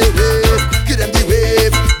juve wave. Give them the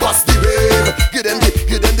wave, bust the wave. Give them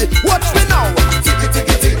the. Watch me now.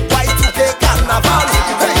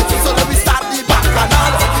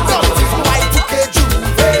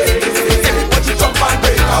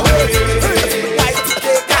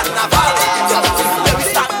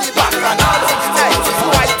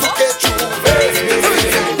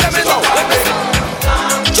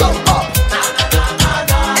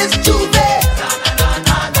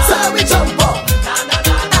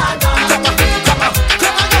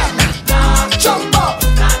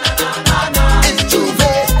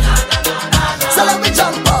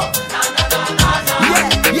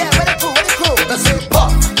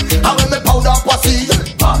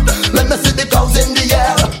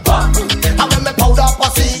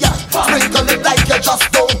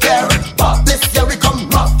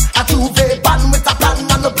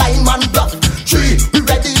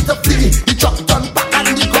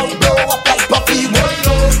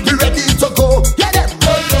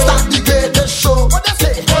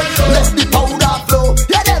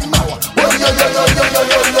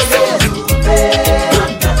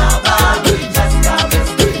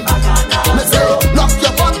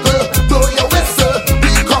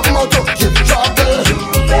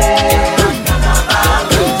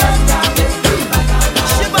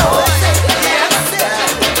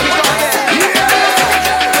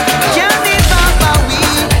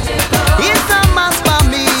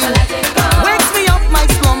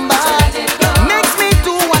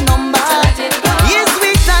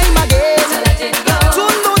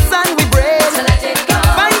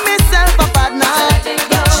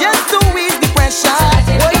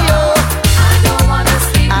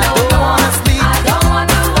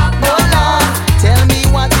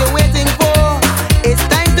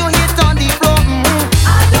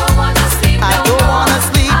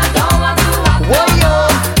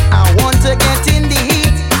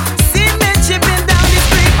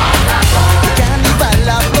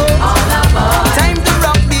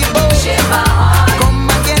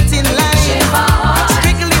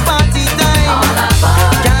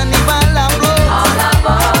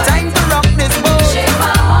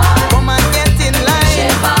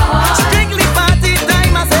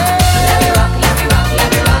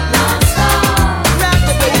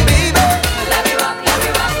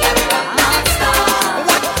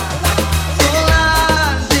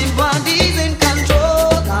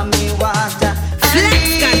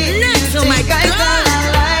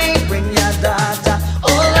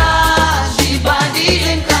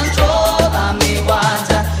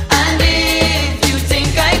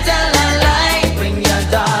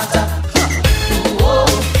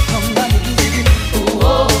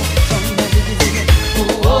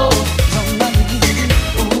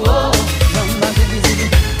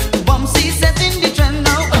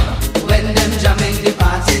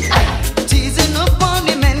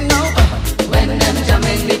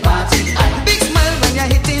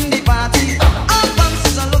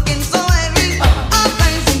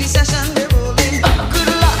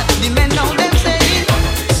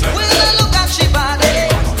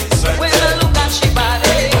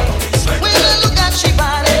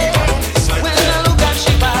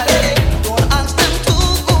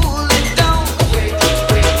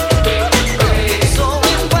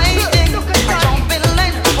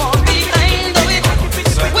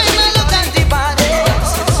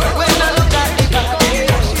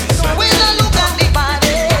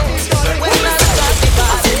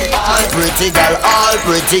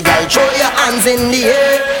 pretty girl, throw your hands in the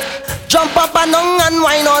air. Jump up and down and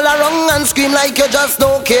whine all around and scream like you just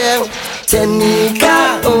don't care.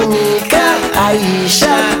 Tenika, Onika,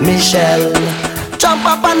 Aisha, Michelle. Jump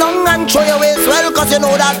up and down and throw your waist well, cause you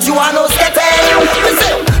know that you are no stepping.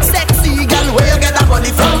 Sexy girl, where you get that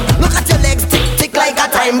body from? Look at your legs tick tick like a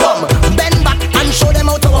time bomb. Bend back and show them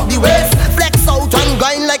how to walk the waist. Flex out and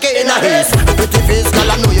grind like you're in a haze. Pretty face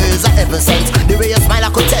girl, I know you is a ever sense. The way you smile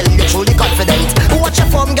I could tell you're truly confident. Watch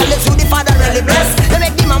your form girl, it's who the father really bless. They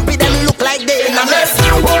make the man them look like they in a mess.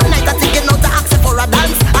 All night I thinking out to ask for a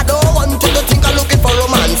dance. I don't want you to think I'm looking for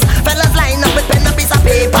romance. Fellas line up with pen and piece of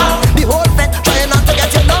paper. The whole fet trying not to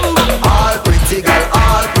get your number. All pretty girl,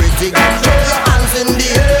 throw your hands in the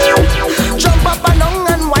air. Jump up and down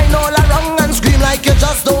and whine all around and scream like you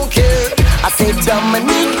just don't care. I say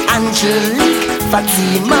Dominique, Angelique,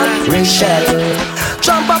 Fatima, Rachel.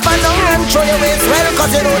 Jump up and down and throw your waist well,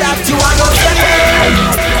 cause you know that you are not stepping.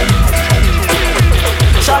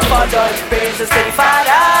 Shout for joy, praises to the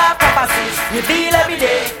Father, prophecies reveal every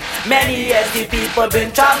day. Many years the people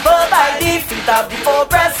been trampled by the feet of the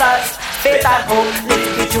oppressors. Faith and hope lead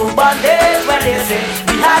me to bondage when they say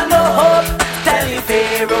we have no hope. Tell the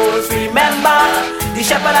pharaohs remember the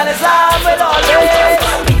shepherd and his love will always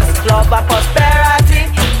peace, love and prosperity.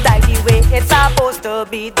 Like the way it's supposed to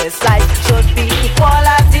be. This life should be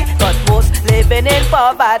equality, but most living in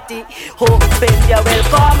poverty. Hoping you will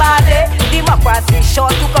come a day. Democracy sure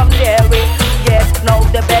to come their way. Yes, now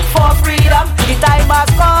they beg for freedom. The time has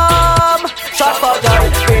come. Shout for joy,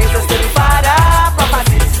 praises to the Father.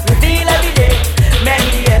 Prophecies reveal every day.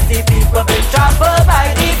 Many years the people been trampled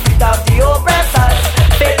by the feet of the oppressors.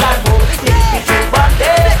 Faith and hope lead me to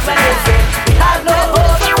bondage when they say we have no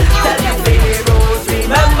hope. Tell the pharaohs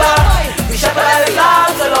remember the shepherd and his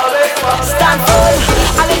lambs will always follow. Stand firm,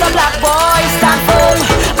 a little black boy. Stand firm,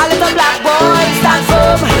 a little black boy. Stand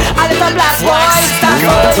firm, a little black boy. Stand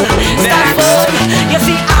firm, stand firm. You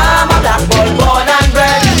see I'm a black boy born and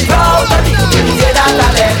bred. Proud to be that I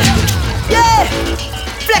led. Yeah,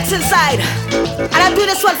 flex inside. And I do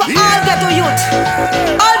this one for all ghetto youth.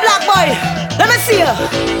 All black boy, let me see you.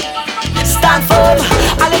 Stand firm,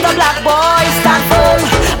 a little black boy. Stand firm,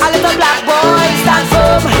 a little black boy. Stand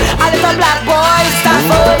firm, a little black boy. Stand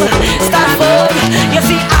firm, stand firm. You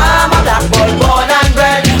see I'm a black boy born and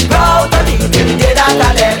bred. Proud to be the day that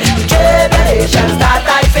I led. The generations that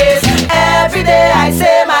I face. Every day I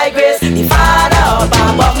say my grace. The Father up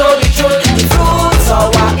above know the truth. The fruits so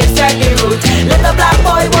I extract the root. Little black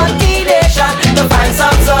boy want the nation to find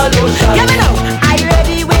some solution. Yeah, me know I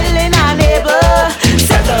ready, willing and able.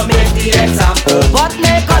 Set to make the example. But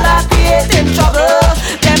make color creating trouble.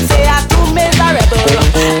 Them say I'm too miserable.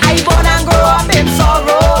 I born and grow up in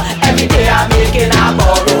sorrow. Every day I'm making a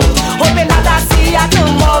borrow. Hoping that I see ya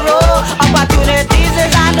tomorrow. Opportunities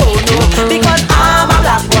is I don't know. Because I'm a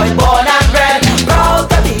black boy born and bred. Proud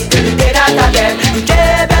to be the day that I get. The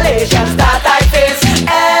tribulations that I face.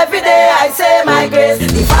 Every day I say my grace.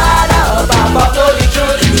 The Father up above know the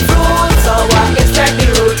truth. The fruit so I extract the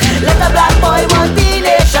root. Let the black boy want the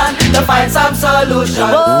nation to find some solution.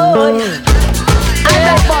 Boy, I'm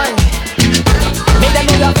black boy. Make them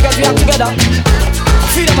know we have to get we have together.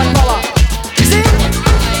 Freedom and power. See?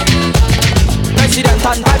 President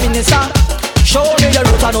and Prime Minister, show me your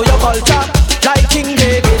root and know your culture. Like King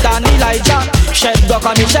David and Elijah, Shed Duck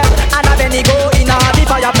and Michelle, and a Benny go in a the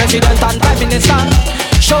fire. President and Prime Minister,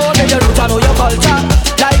 show me your root and know your culture.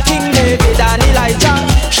 Like King David and Elijah,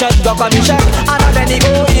 Shed Duck and Michelle, and a Benny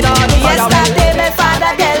go in a the fire. Yesterday my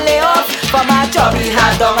father get lay off from a job he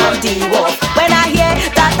had done on the wharf. When I hear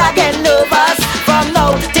that I get nervous, from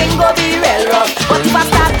now things go be real rough. But if I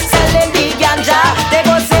start selling the ganja, they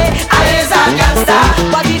go say I is a gangster.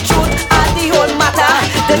 But the truth and the whole matter,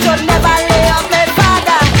 they should never lay off my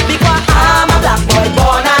father. Because I'm a black boy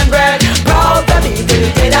born and bred. Proud to be the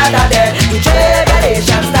day that I dead. The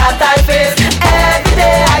tribulations that I face. Every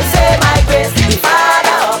day I say my grace. The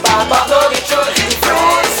Father up above know the truth. The fruit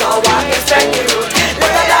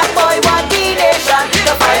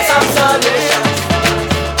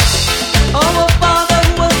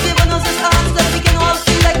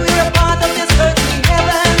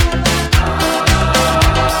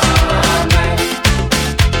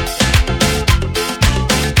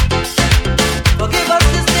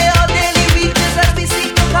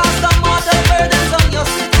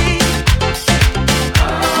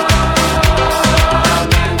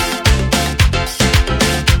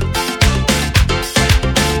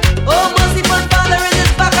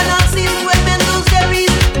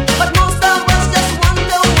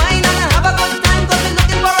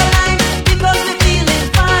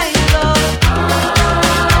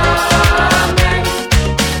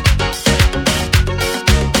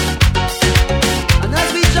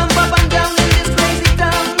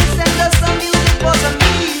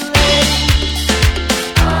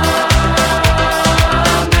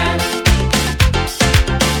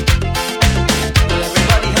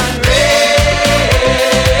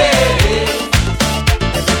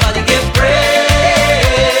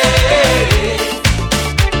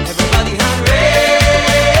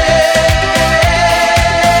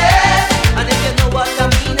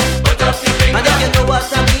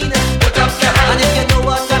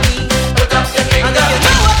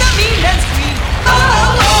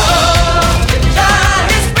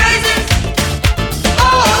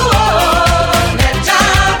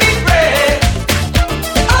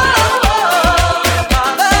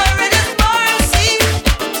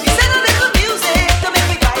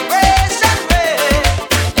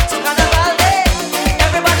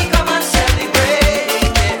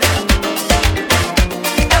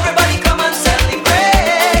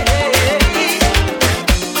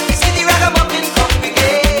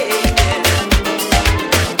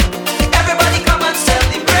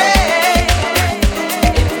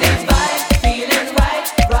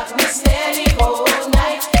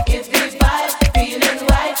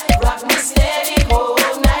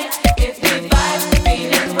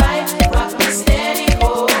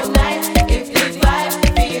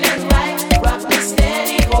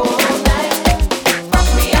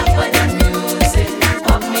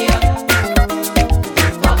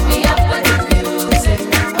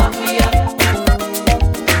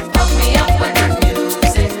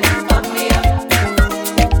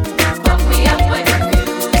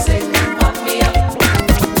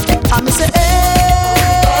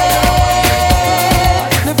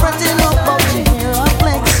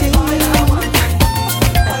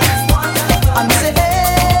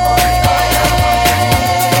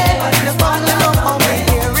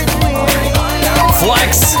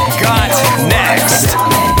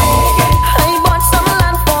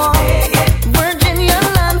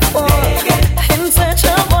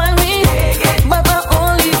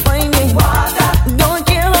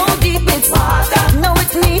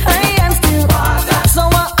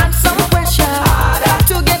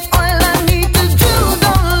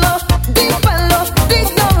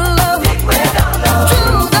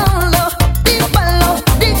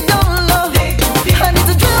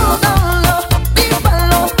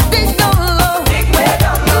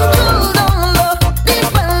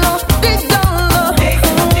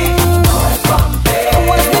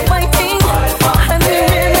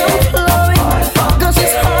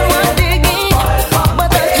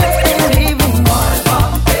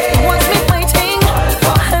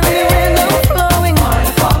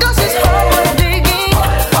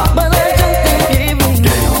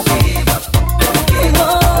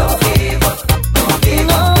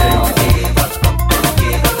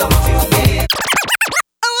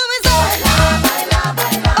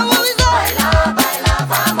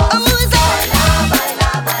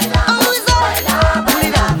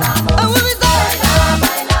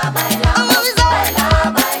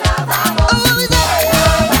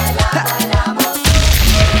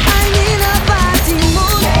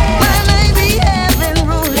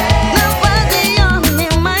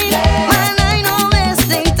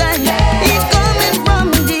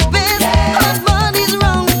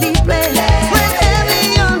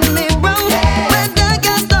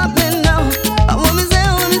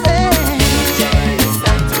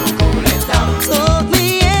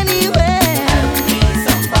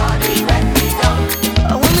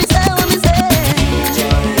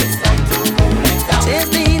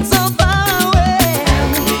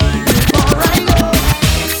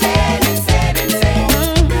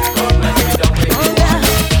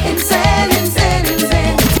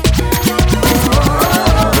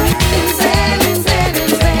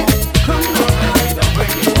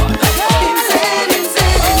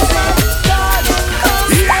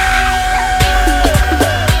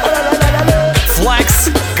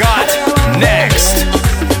got next.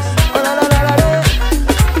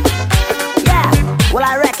 Yeah, well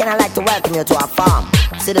I reckon I'd like to welcome you to our farm.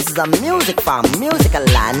 See, this is a music farm, musical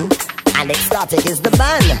land, and Xtatik is the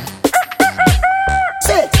band.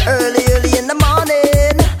 See, early in the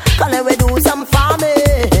morning, gonna we do some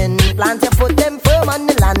farming. Plant your foot them firm on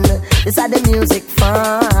the land. This is the music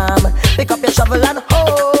farm. Pick up your shovel and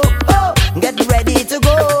hoe, get ready to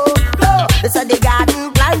go. This is the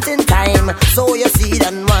garden planting time. Sow your seed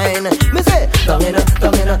and wine. Me say, down in a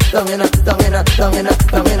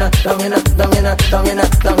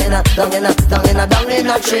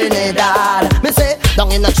Trinidad. Me say,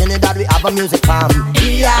 down in a Trinidad we have a music farm.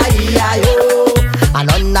 E-I-E-I-O. And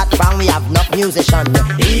on that farm we have enough musician.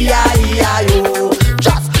 E-I-E-I-O.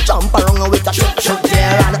 Just jump around with a chuk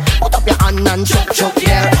there and put up your hand and chuk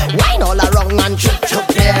there. Wine all around and chuk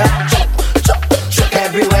there. Chuk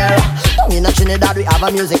everywhere. Down in a Trinidad we have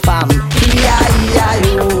a music farm.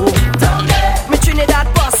 E-I-E-I-O. Me Trinidad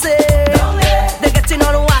posse. They getting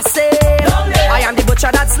on wassy. I am the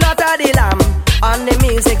butcher that slaughter the lamb on the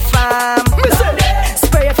music farm.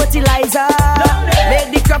 Spray your fertilizer, make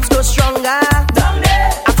the crops go stronger.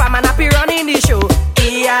 A farmer happy running the show.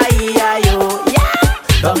 E-I-E-I-O. Yeah.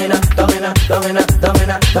 Down in a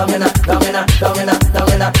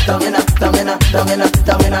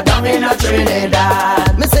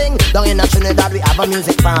Trinidad. Me sing, down in a Trinidad we have a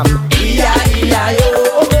music farm. E-I-E-I-O.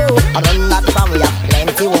 And on that farm we have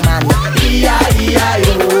plenty woman.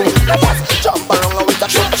 E-I-E-I-O. Just jump around with a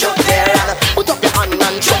chuk there and put up your hand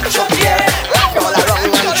and chuk there. Ride all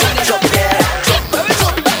around and chuk there.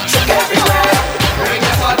 Chuk everywhere. Bring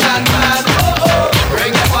your button man,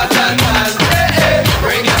 bring your button man,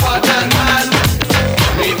 bring your button man.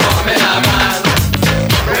 We forming a man.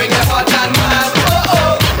 Bring your button man,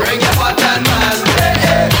 bring your button man,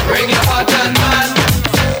 bring your button man.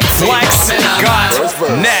 FLEXX got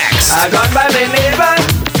next. I got by my neighbor,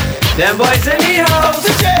 them boys in the house.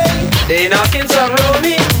 They knocking some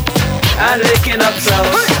Ronnie and licking up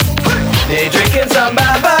some. They drinking some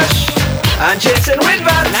babash and chasing with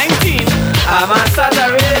vans. 19. A man start a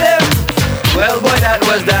Riddim. Well boy, that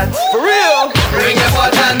was that. For real. Bring your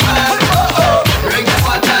button man. Bring your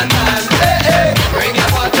button man. Bring your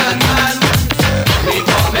button man. We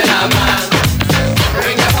forming a man.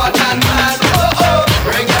 Bring your button man.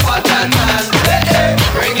 Bring your button man.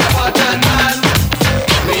 Bring your button man.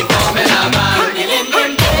 We forming a man.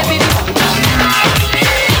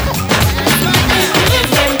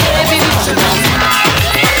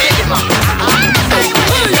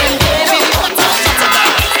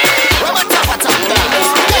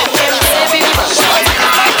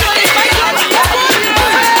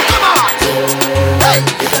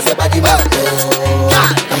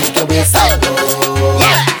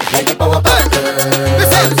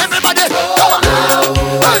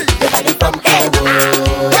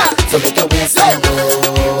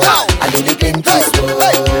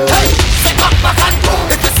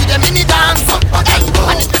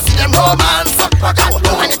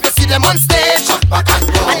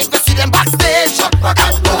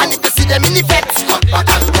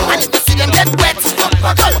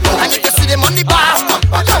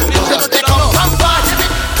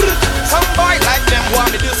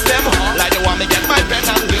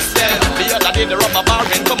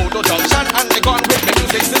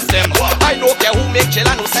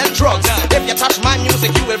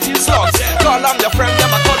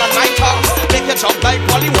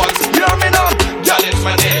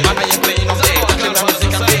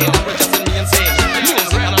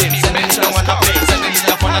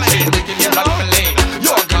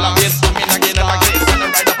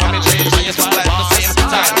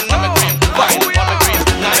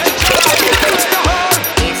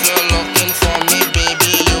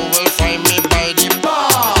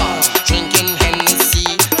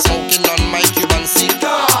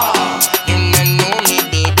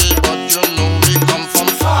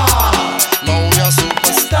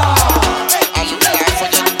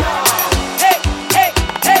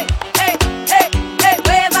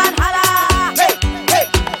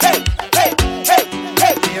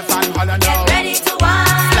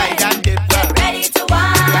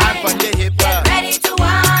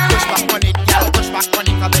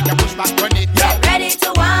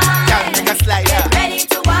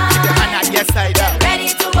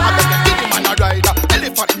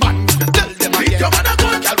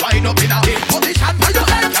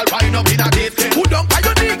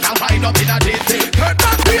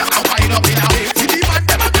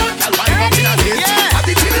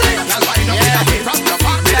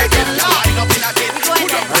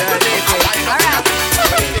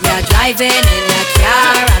 Driving in a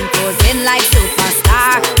car and posing like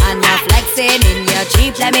superstar. no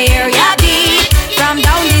cheap, let me hear ya beat from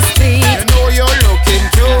down the street. You know you're looking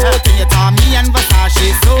cute in your Tommy and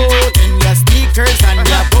Versace suit, in your sneakers and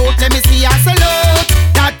your boot. Let me see your salute.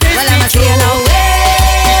 That is well, the I'ma see you now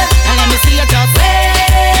wave, and let me see you just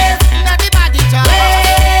wave, everybody just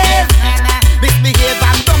wave, misbehave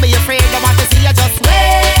and don't be afraid. I want to see you just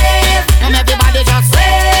wave, and everybody just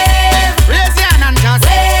wave, raise your hand and just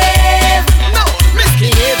wave. no,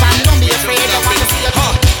 misbehave and don't be afraid. I want to see you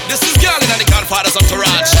just This is Gillo and the Godfather's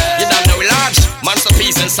entourage. You don't know we launch.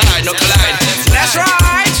 Masterpiece inside, no collide. That's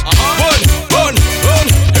right. Run,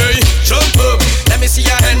 hey, jump up. Let me see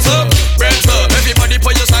your hands up, brands up. Everybody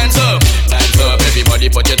put your signs up, hands up. Everybody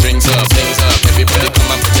put your drinks up, things up. Everybody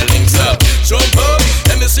come and put your links up. Jump up.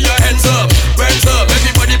 Let me see your hands up, brands up.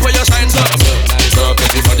 Everybody put your signs up, hands up.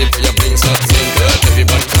 Everybody put your blinks up, things up.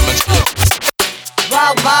 Everybody come and chill.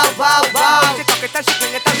 Wow, wow, wow, wow. She talk it and she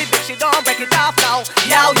bring it and the bitch she don't break it off now.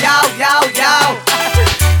 Yow, yow, yow, yow.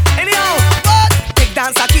 Anyhow, big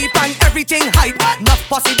dance I keep on everything hype. Enough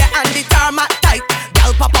pussy there and the tarmac tight.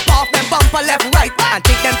 Gal pop up off them bumper left right and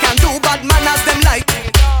think them can do bad manners them like.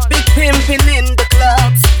 Big pimpin' in the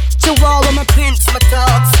clubs. To all of my pimps, my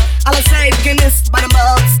thugs. All I say Guinness by the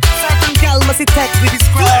mugs. Certain gal must tech with his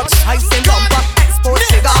scrubs. I say bumper, expose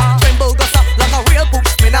figure. Tremble goes up like a real push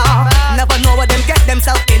spinner. Never know where them get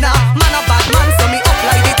themselves in a man a bad man, so me up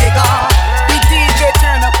like the digger. The DJ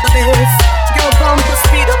turn up the bass. Girl bumper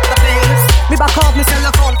speed up the pace. Me back off me cell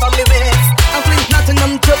phone from the waist. And clean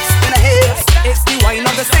Nottingham jokes in a haze. It's the wine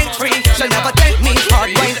of the century. She'll never tempt me.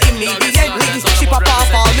 Hard wine immediately. She pop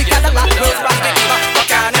off all the Cadillac girls right there. But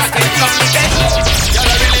can't escape from the bed. Girl,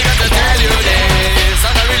 I really got to tell you this,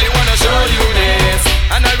 and I really wanna show you this,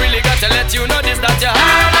 and I really got to let you know this, that you're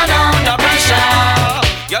hard under pressure.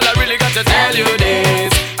 Girl, I really got to tell you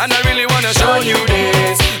this, and I really wanna show you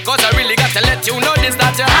this, cause I really got to let you know this,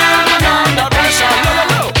 that you're hard under pressure.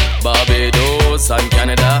 No. Barbados and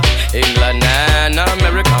Canada, England and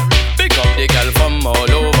America. Pick up the girl from all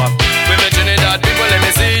over. Women Trinidad people, let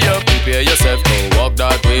me see you. Prepare yourself to walk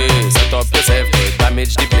that way. Set up yourself to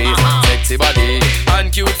damage the place. Sexy body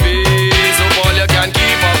and cute face. So all you can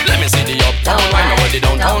keep up. Let me see the uptown wine. Now the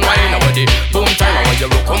downtown wine. Now the boom time. Now you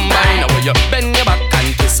rock combine. Now you bend your back and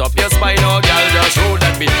kiss up your spine. Oh girl, just roll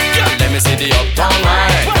that beat. Girl, let me see the uptown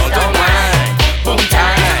wine. Downtown wine. Boom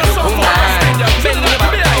time. Boom wine. Bend your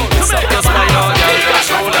back and kiss up your spine. Oh girl, just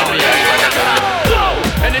roll that beat.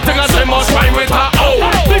 Anything I say must rhyme with her. Oh,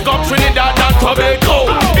 pick up Trinidad and Tobago.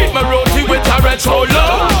 Eat my roti with a retro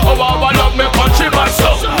low. Oh, I love me country but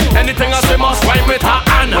so. Anything I say must rhyme with her.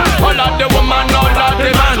 And all of the woman, all of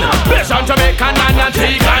the man. Bitch and Jamaican and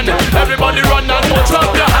Antigan. Everybody run and put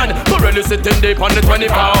up your hand. But really sitting deep on the 20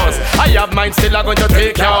 pounds. I have mine still, I'm going to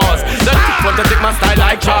take yours. The kids want to take my style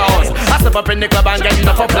like Charles. I step up in the club and get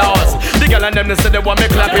enough applause. The girl and them they say they want me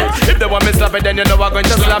clap it. If they want me slap it, then you know I'm going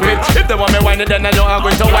to slap it. If they want me whine it, then I know I'm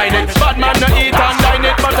going to whine it. Bad man no eat and dine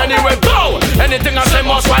it, but anyway go. Anything I say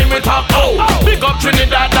must rhyme with her. Oh, big up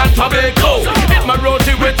Trinidad and Tobago. Hit my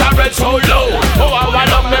roti with a red solo. Oh, I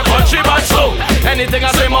love me country but so. Anything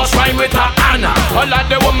I say must rhyme with her. And all of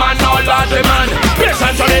the woman, all of the man. Yes,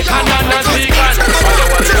 and Jamaican and Antigan. All the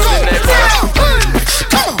ones in the next.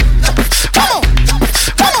 Come on.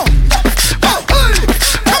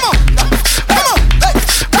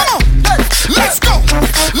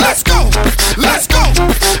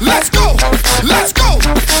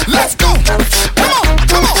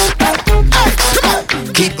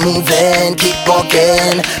 Keep moving, keep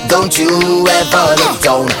walking. Don't you ever look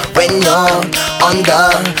down. When you're on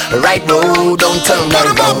the right road, don't turn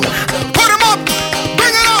around. Put 'em up,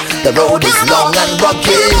 bring it up. The road is long and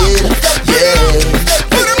rugged. Yeah.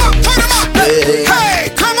 Put 'em up. Yeah.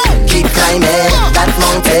 Hey, come on. Keep climbing that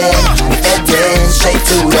mountain. We heading straight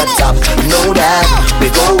to the top. Know that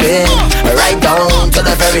we're going right down to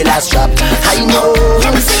the very last drop. I know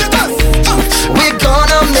we're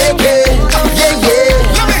gonna make it. Yeah.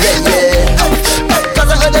 Cause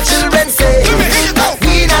I heard the children say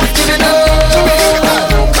we not giving up.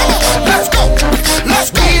 Let's go.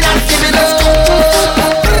 We not giving up.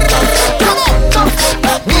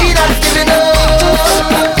 We not giving up.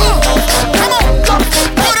 We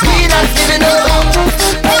not giving up.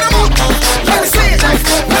 Let me see it.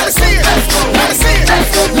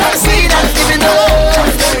 We not giving up.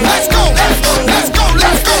 Let's go.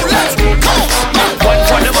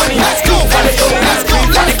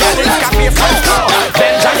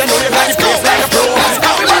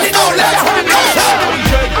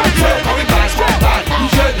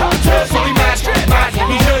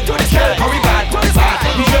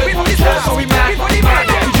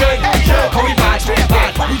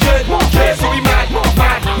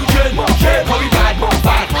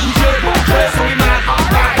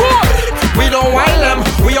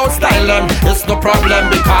 problem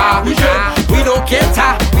because we don't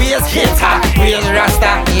cater, we is hater, we is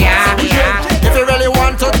rasta, yeah. If you really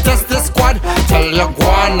want to test this squad, tell your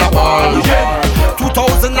guana ball.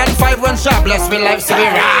 2005 when jobless, we life so we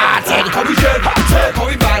rotted. Cause we dead, cause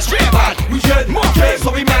we bad, straight bad. We dead,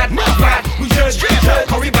 so we mad, bad. We dead,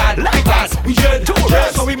 cause we bad, like bad. We dead,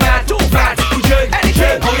 so we mad, bad. We dead,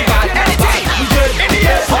 cause we bad, anything. We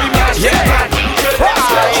dead, so we mad, bad.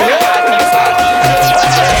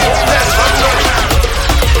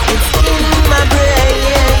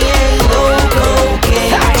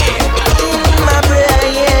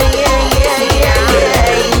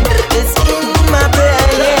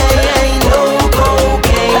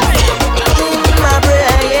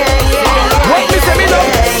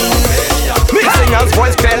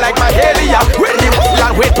 Voice clear like Mahalia. When the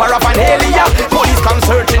land wait for a Vanhalia, police come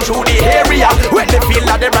searching through the area. When they feel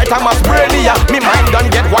that they right, I'm a brainier. Me mind done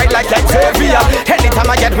get white like Xavier. Anytime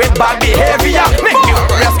I get with bad behavior, make you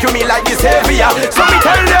rescue me like the savior. So me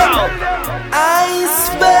tell them, I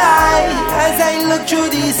spy as I look through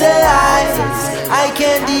these eyes. I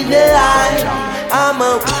can't deny I'm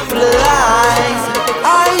a fly.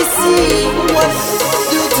 I see what you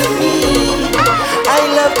do to me. I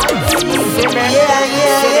love yeah.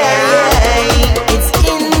 It's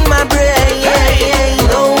in my brain,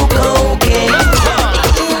 no cocaine.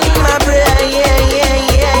 In my brain,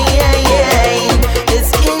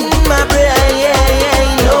 it's in my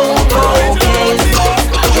brain, no cocaine.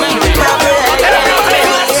 In my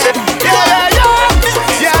brain,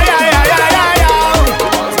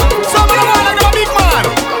 Someone wanna go big man.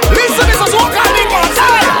 Listen, this is SOCA big man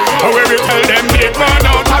style. Where we tell them big man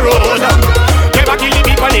out the road. Never kill the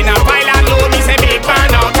people in a pile and load. Me say big man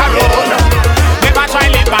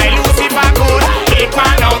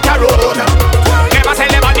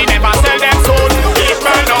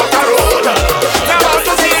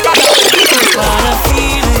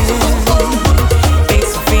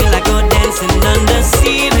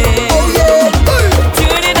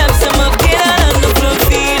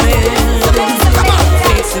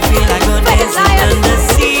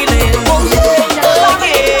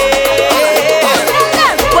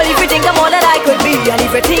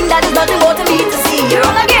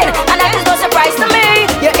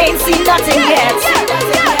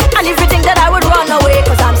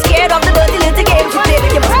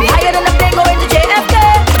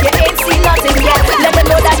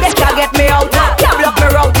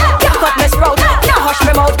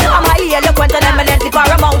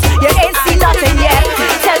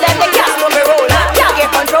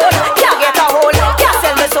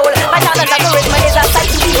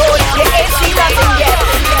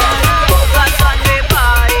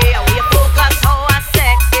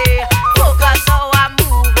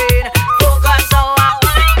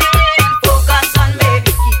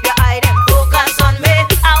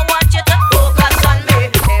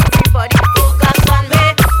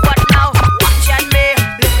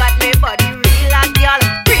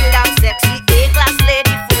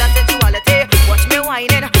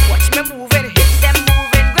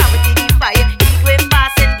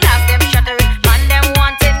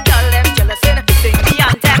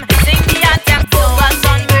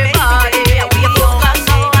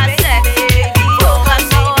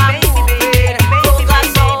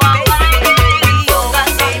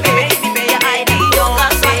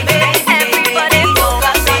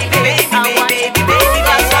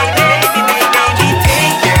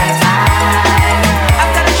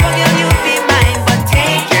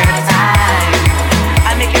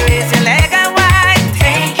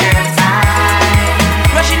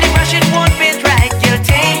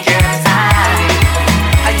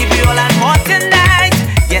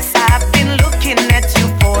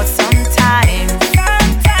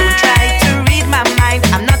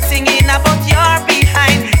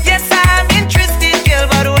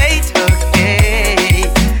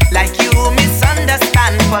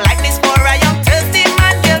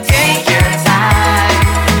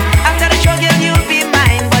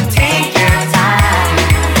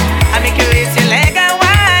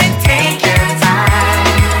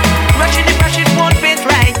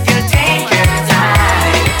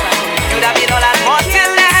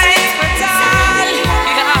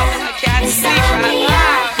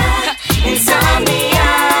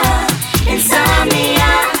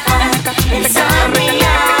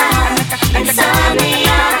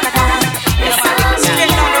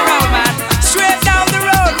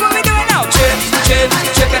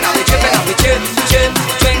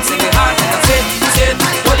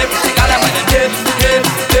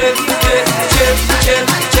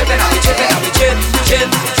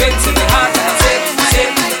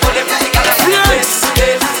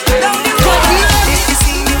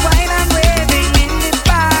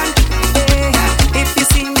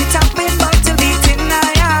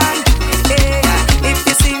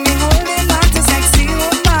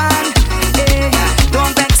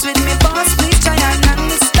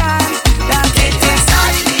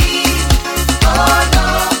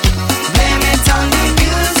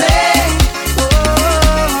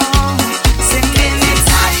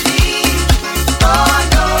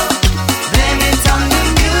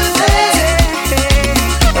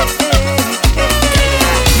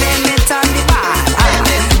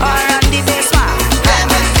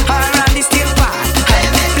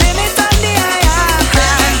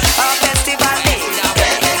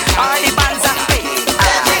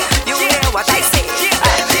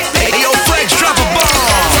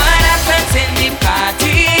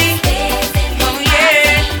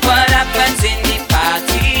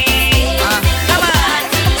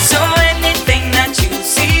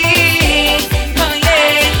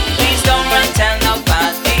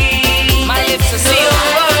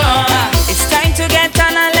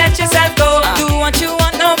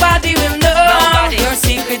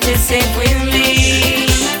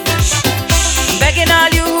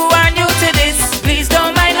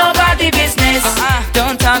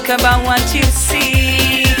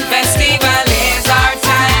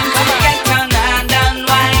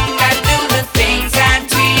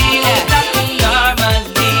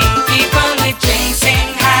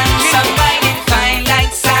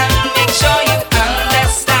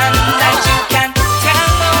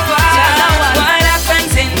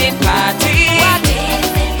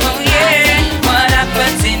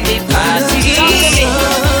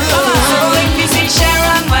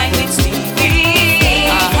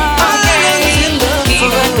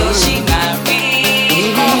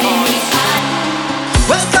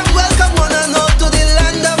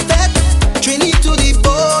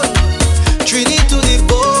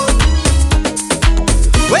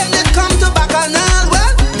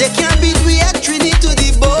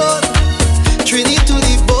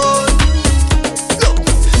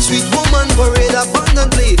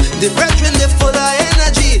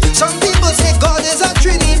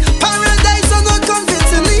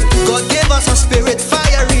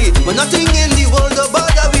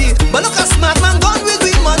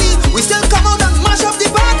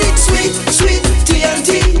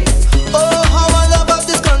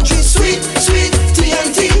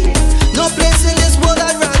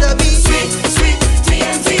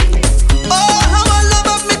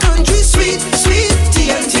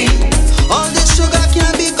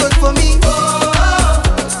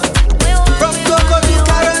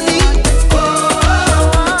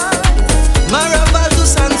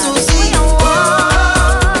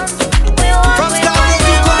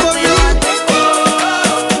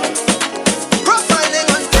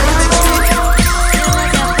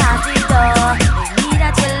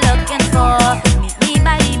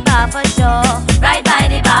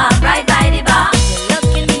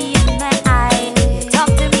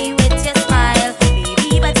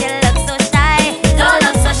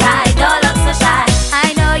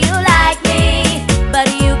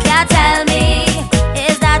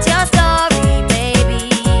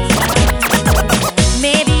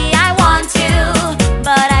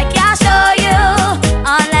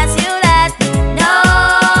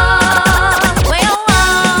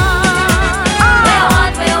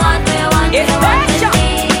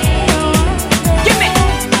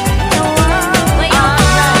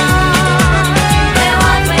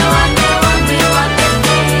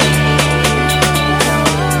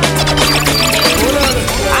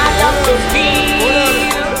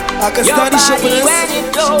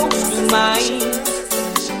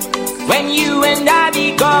when you and I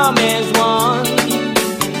become as one.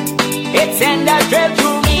 It sends a thrill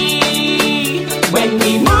through me when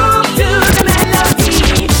we move to the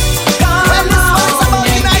melody. Come on,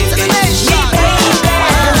 unite the nation.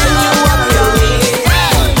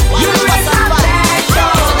 You raise my passion.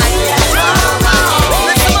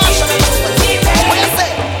 What you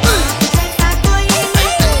say?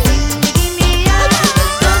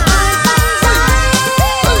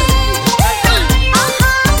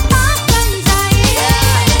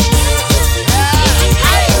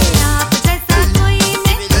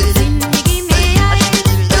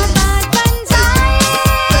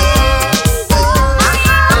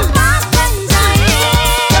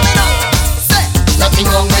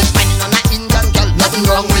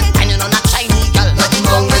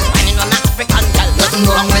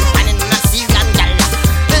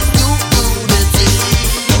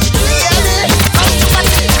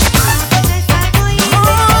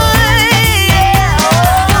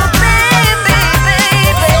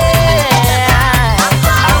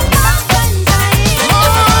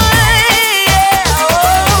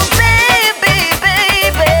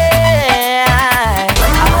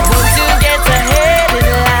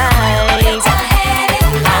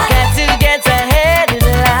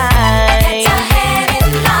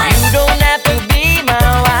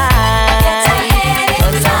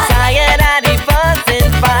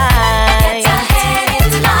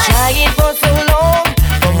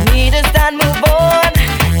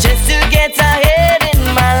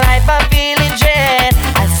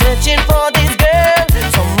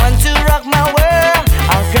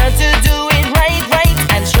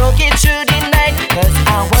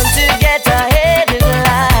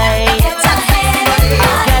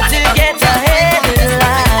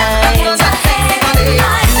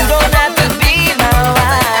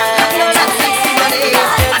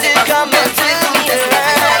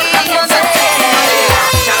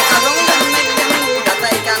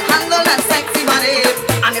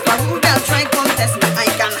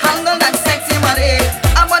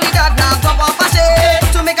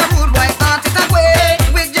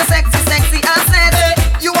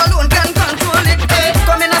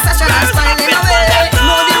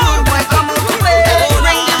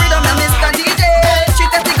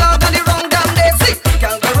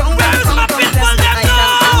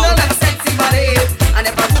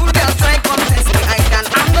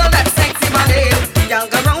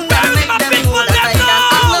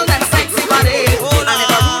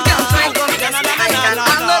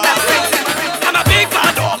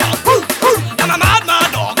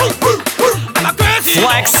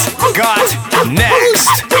 FLEXX got next.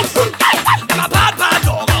 I'm a bad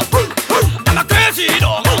dog. I'm a crazy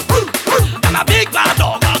dog. I'm a big bad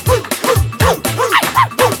dog.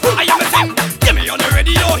 I am a thing. Hear me on the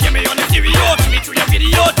radio, hear me on the stereo. See me through your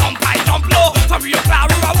video, jump high, jump low. For real,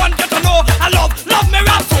 Clara, I want you to know I love me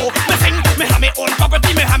rap so. Me sing, me have my own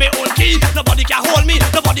property, me have my own key. Nobody can hold me,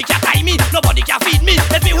 nobody can tie me, nobody can feed me.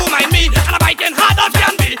 It's me who mind me, and I'm biting hard as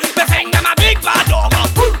can be. Me sing, I'm a big bad dog.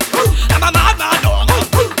 I'm a mad dog.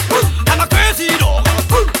 I'm a crazy dog.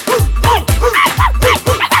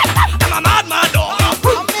 I'm a mad dog.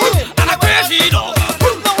 I'm a crazy dog.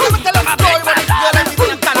 I'm a big bad dog.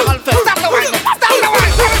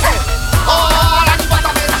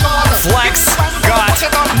 FLEXX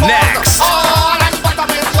got next.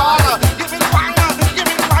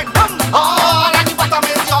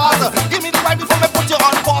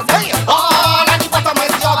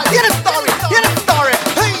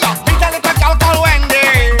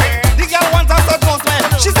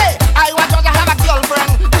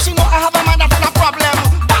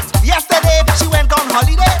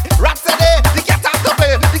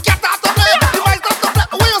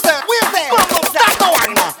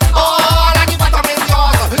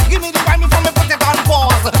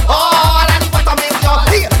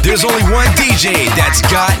 There's only one DJ that's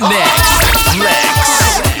got next.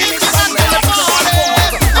 FLEXX.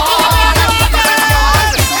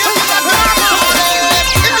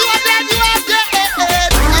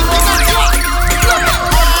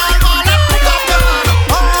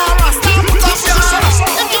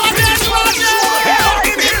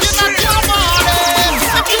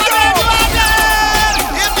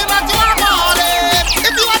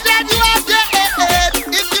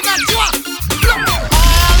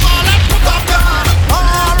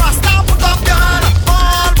 Stop.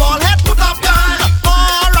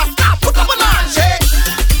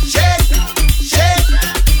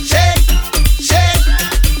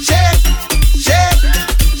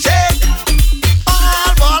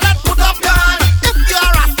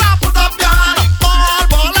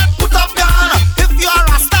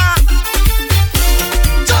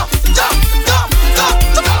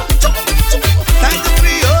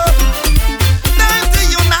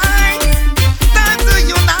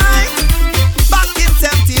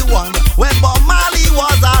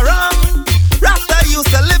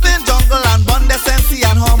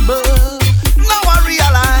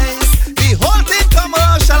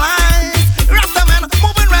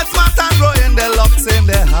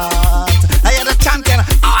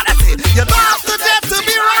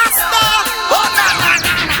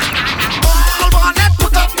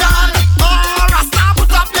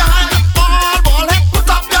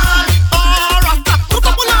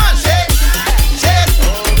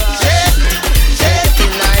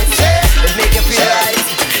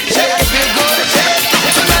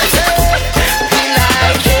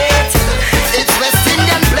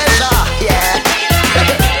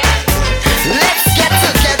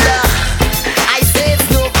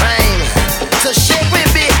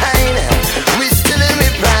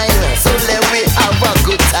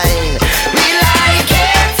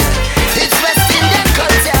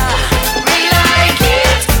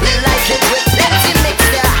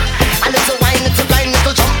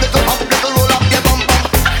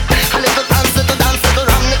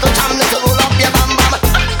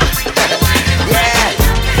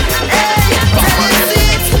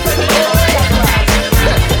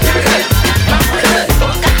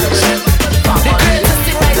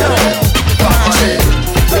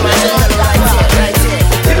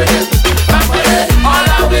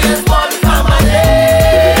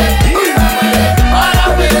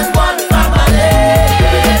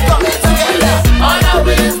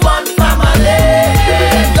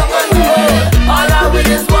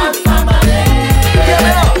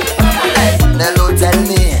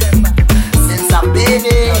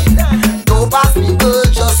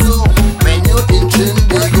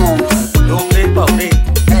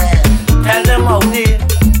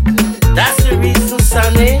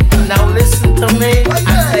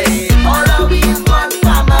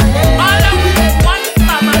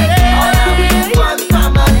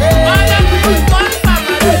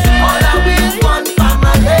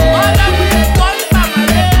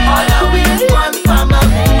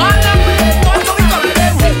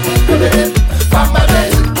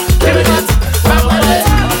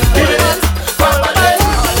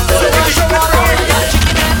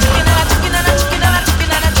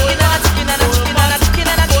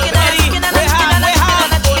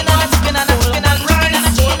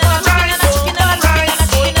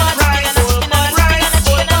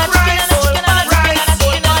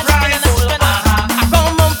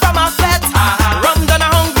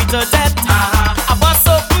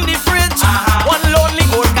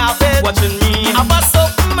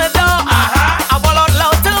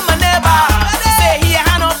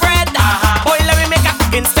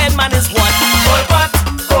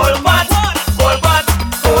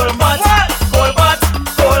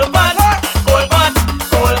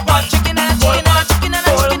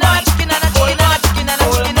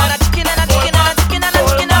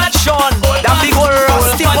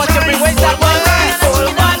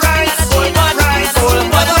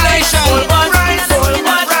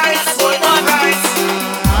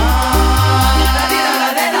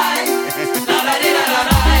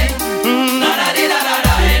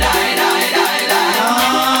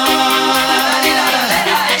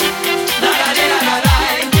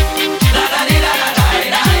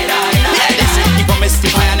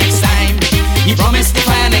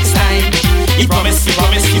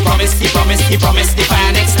 He promised the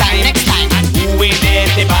fire next time. And who ain't dead,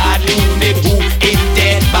 the badly wounded. Who ain't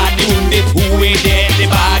dead, badly wounded. Who ain't dead, the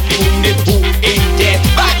badly wounded. Who ain't dead,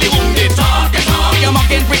 badly wounded. Talk, you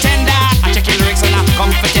mocking pretender. I check your lyrics and I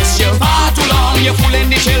come for test you. Far too long, you're fooling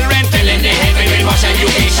the children. Filling the head with much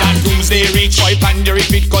education. Doomsday reach, boy, pan your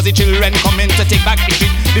repeat. Cause the children coming to take back the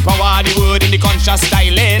street. The power of the word in the conscious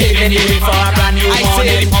styling. Paving the way for a brand new morning. I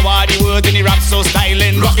say the power of the word in the rap so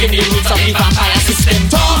styling. Rocking the roots of the vampire system.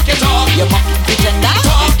 Talk it talk. You mocking pretender.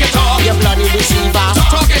 Talk it talk. You bloody deceiver.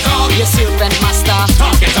 Talk it talk. You serpent master.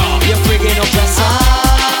 Talk it talk. You friggin' oppressor.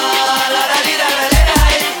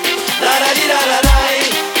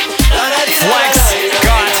 FLEXX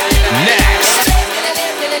got next.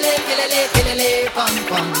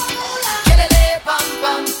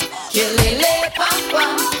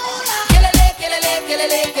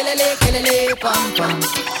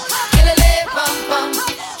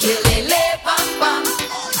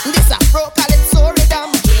 This Afro Calypso rhythm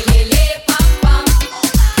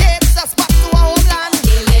takes us back to our homeland,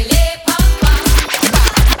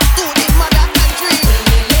 back to the mother country,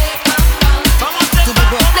 to the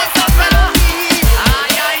birthplace of melody.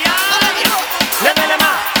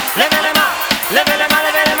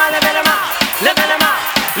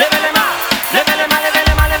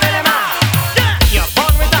 You're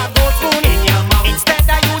born with a gold spoon in your mouth. Instead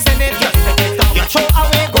of using it, you throw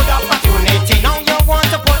away good opportunity. Now you want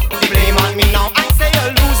to put the blame on me. Now I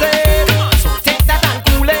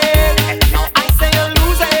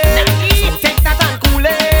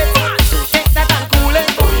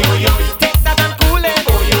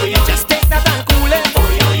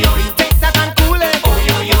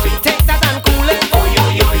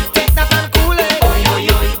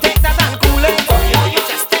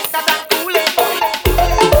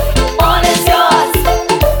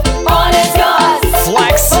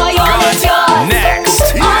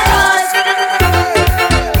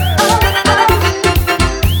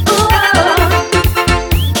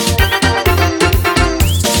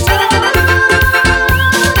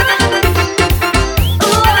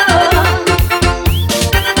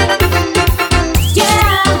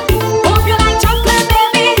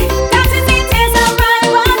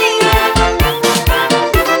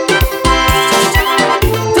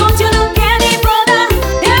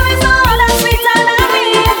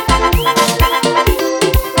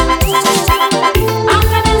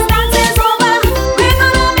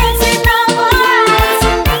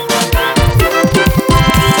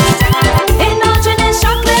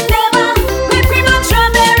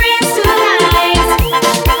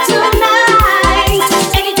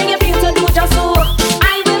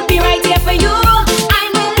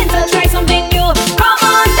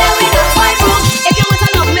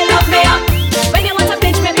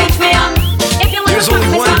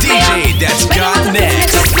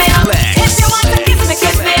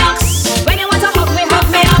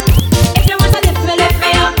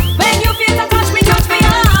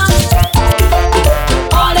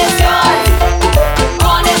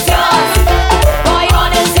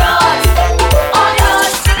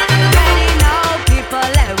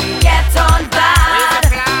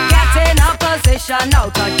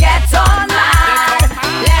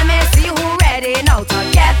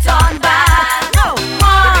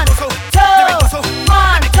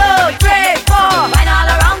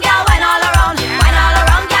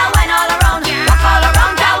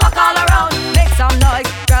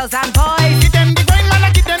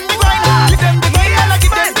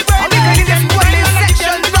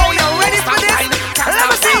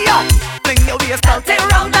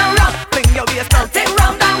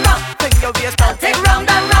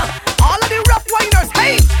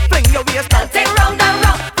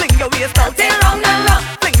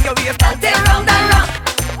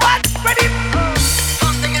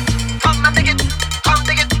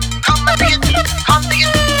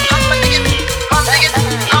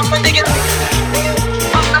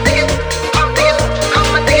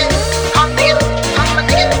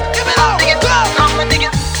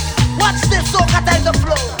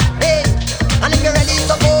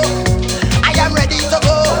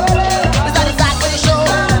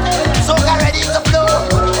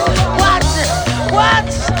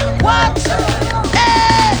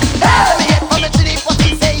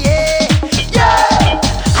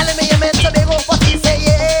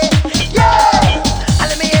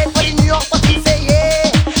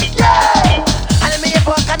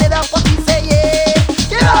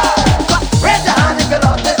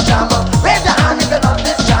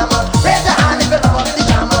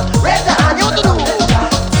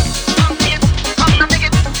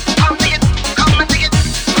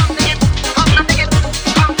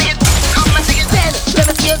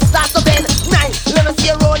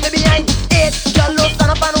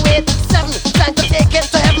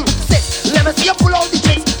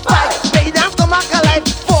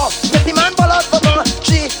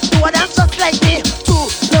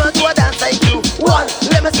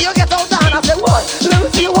see you get out the hand. I say what? Let me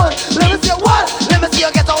see you what? Let me see you what? Let me see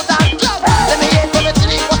you get out the hand. Let me hear from the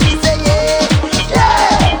city what he say, yeah,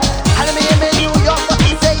 yeah. And let me hear me New York what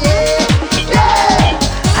he say, yeah,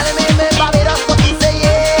 yeah. And let me hear me Barbados what he say,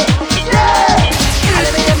 yeah, yeah. And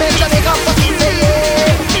let me hear me Jamaica what he say,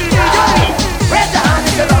 yeah, yeah. Raise your hand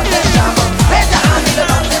if you love them drama. Raise your hand if you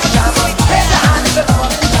love them drama. Raise your hand if you love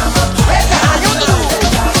them drama. Raise your hand if you love them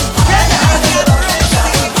drama. Raise your hand if you love them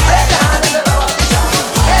drama. Raise your hand if you love them drama.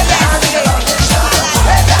 Raise your hand if you love them drama.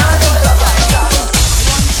 Raise your hand if you love them drama.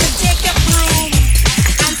 Take your broom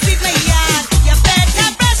and sweep my yard. You better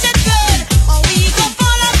brush it good, or we gon'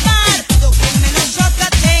 fall apart. So give me no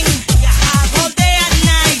shortcut thing. You have all day and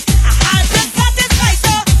night. I have to satisfy,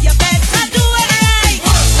 so you better do it right.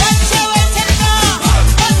 What you waiting for?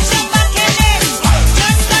 Put your back in it.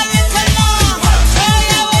 Just a little more. Show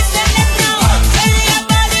you wasting it now. Fill your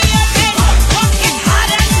body up in. Work it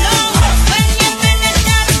hard and long. When you finish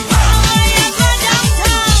that, I want you go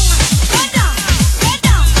downtown. Go down, go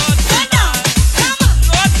down, go down.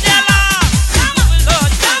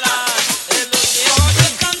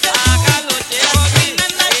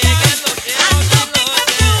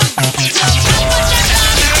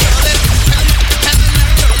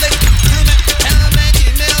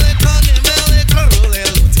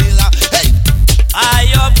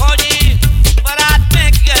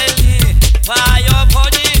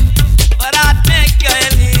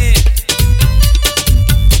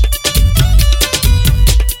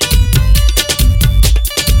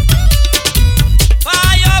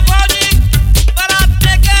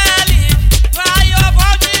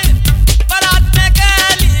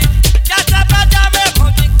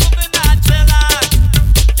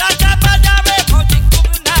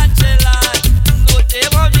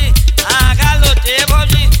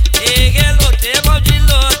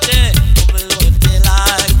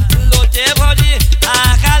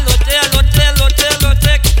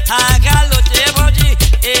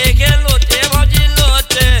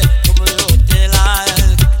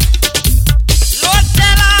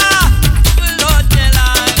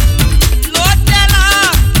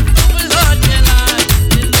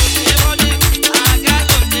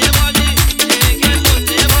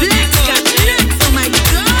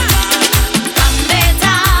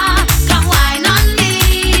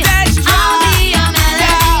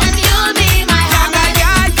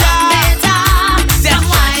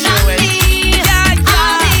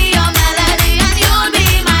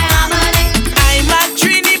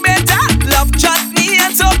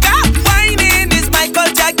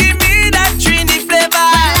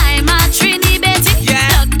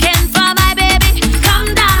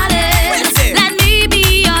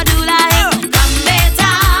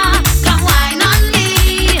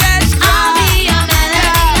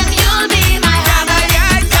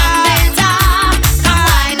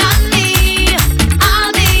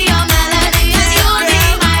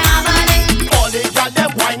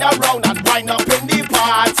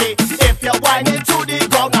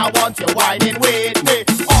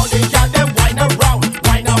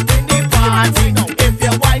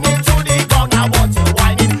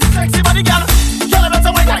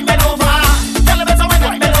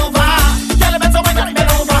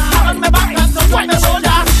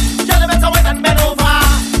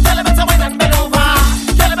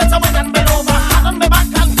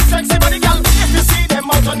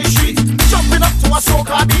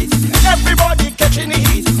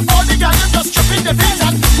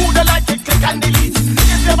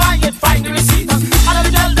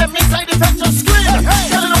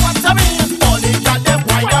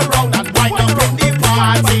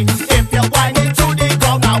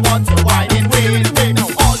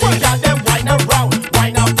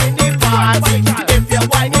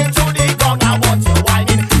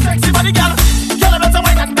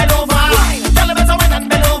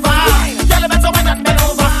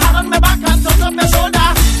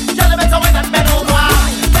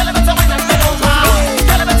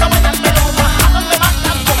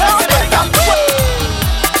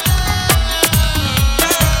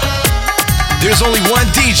 There's only one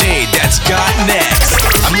DJ that's got next.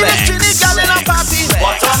 FLEXX.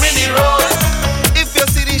 Bottom in the road. If you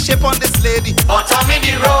see the shape on this lady, Bottom in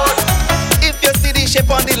the road. if you see the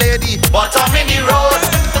shape on the lady, Bottom in the road.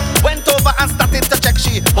 went over and started to check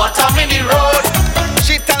she. Bottom in the road.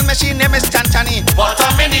 She tell me she name is Chanchani.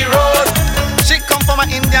 Bottom in the road. She come from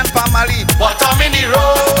an Indian family. Bottom in the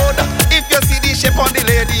road. If you see the shape on the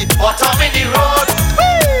lady, Bottom in the road.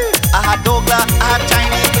 I had Douglas, I had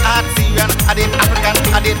Chinese, I had Syrian, I did African,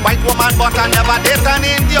 I did white woman, but I never did an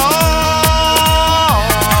Indian.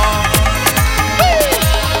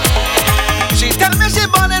 She tell me she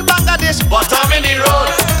born in Bangladesh. Bottom in the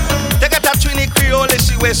road.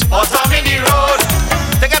 wish bottom in the road.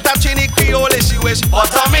 They get a Chini Creole, she wish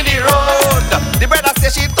bottom in the road. The brother say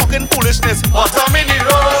she talking foolishness, bottom in the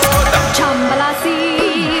road. Chambalasi,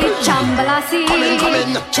 Chambalasi,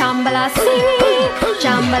 Chambalasi,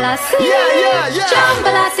 Chambalasi,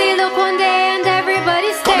 Chambalasi, look one day and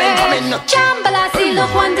everybody stare. Chambalasi,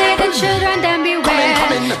 look one day, the children then beware.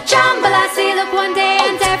 Chambalasi, look one day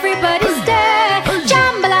and everybody stare.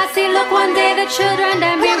 Chambalasi, look one day, the children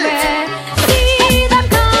then beware. See them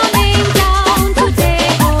coming down to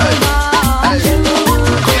take over.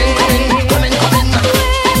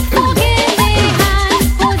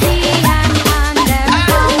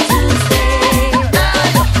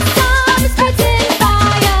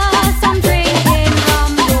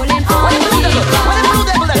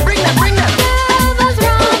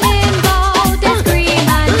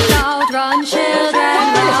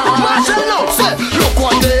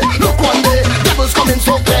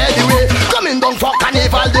 So clear the way, coming down for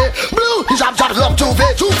Carnival day. Blue, jab jab love to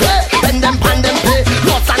pay. Bend them pan them pay.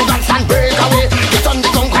 Lots and guns and break away. Get on the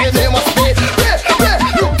tongue, cry they must pay. Pay,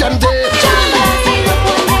 look them day. Chambalasi, look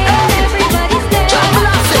one day, everybody's there.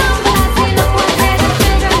 Chambalasi, look one day, the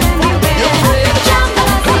children and we wear.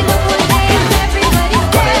 Chambalasi, look one day, everybody's there. Chambalasi, look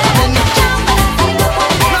one day.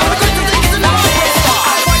 Now we're going to take it to now. This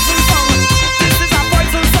is a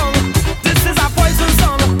poison song. This is a poison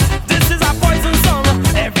song. This is a poison song.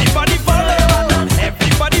 Everybody follow,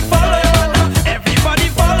 everybody follow, everybody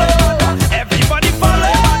follow, everybody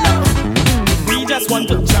follow. We just want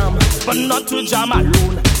to jam, but not to jam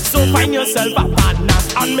alone. So find yourself a partner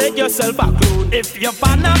and make yourself a clone. If your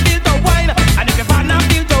partner feel the wine and if your partner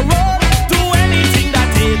feel the roll, do anything that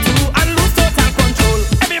they do and lose total control.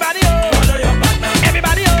 Everybody follow your partner.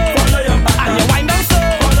 Everybody follow your partner. And you wind down slow,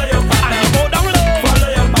 follow your partner. And you go down low, follow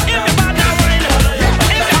your partner. If your partner wine, follow your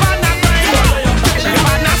partner. If your partner grind, follow your partner. If your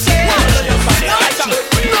partner shake, follow your partner.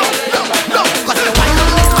 No, cause you wind down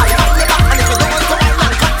low, I got the back. And if you don't want to wind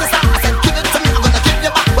and cut this out, I said give it to me, I'm gonna give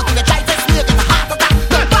you back. But if you try to test me, you get a heart attack.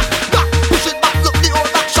 Then back, push it back, look the old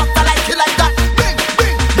back shot, I like it like that.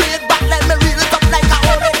 Bring it back, let me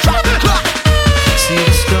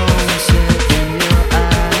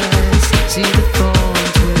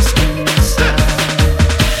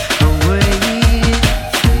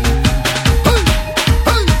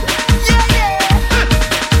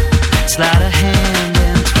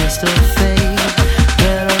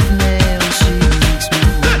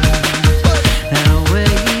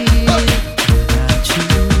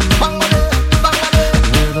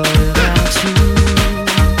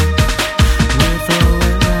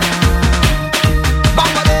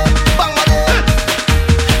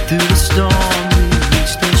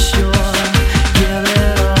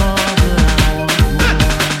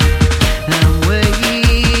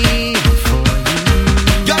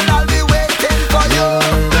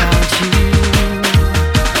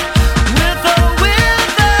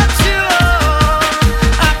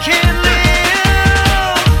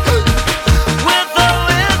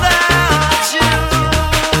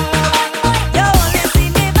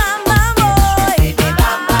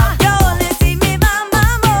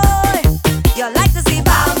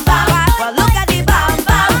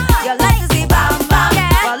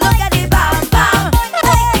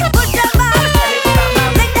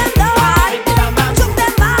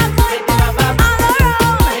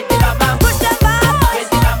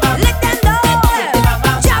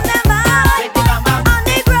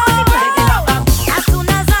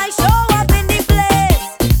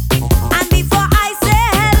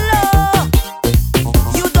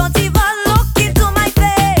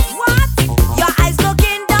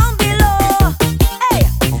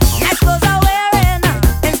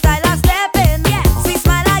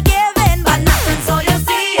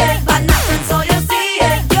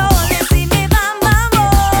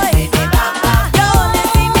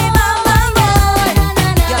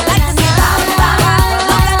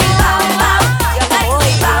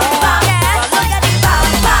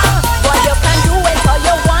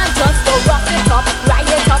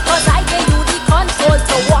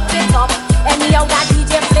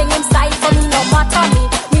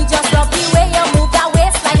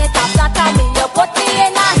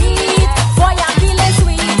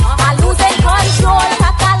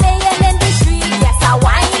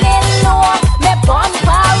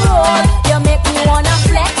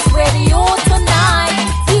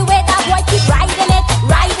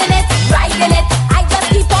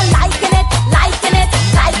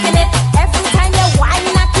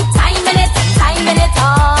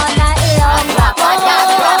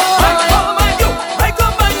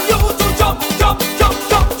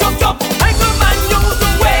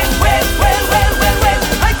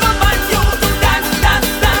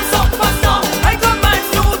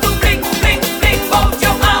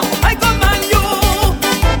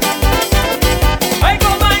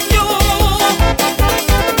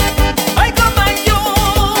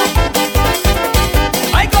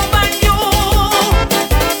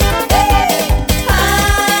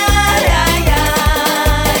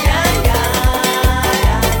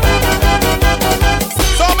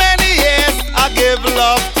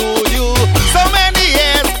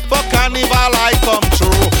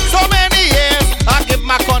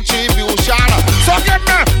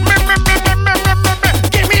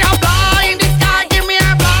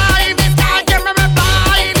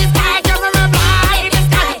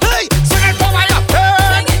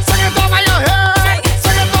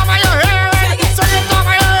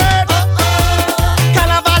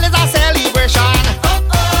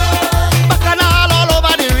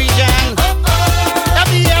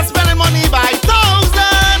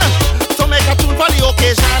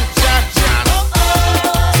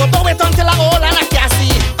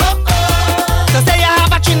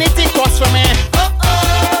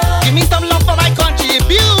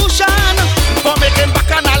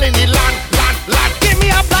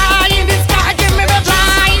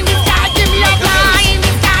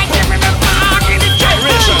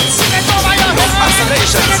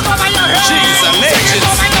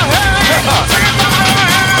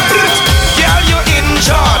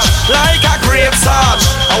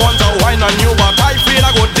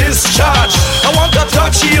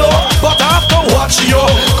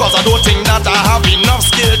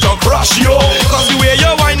ratio. Cause the way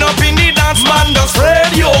you wind up in the dance, man, does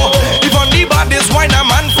radio. If on the baddest wine, a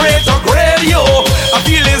man afraid to grade you. I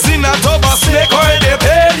feel it's in a tub of snake oil, they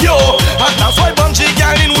paid you. And that's why bunchy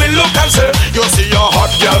gal in will look and say, you see your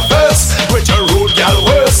hot girl first, with your rude gal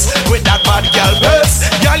worse, with that bad gal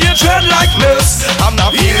burst. Girl, you tread like this. I'm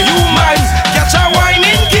not feel you mind. Catch a wine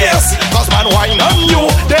in case. Cause man wine on you,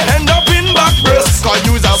 they end up in back breast. Cause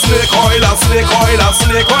use a snake oil, a snake oil, a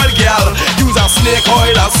snake oil gal. Use a snake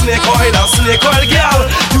oil, a snake oil, a snake oil gal.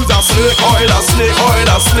 Use a snake oil, a snake oil,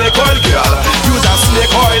 a snake oil gal. Use a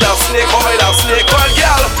snake oil, a snake oil, a snake oil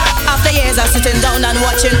gal. After years of sitting down and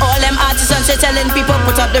watching all them artists and shit, telling people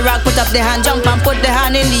put up the rock, put up the hand, jump and put the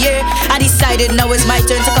hand in the air. I decided now it's my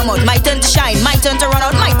turn to come out, my turn to shine, my turn to run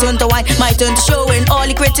out, my turn to whine, my turn to show in all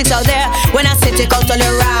the critics out there. When I say take out all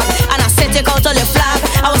the rap and I say take out all the flag,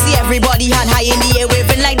 I will see everybody hand high in the air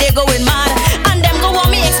waving like they going mad. And them go want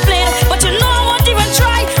me explain, but you know I won't even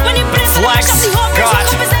try. When you play FLEXX got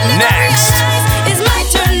next. It's my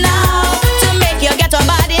turn now to make you get a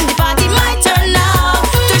bad in the party. My turn now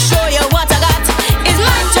to show you what I got. It's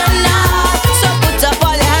my turn now, so put up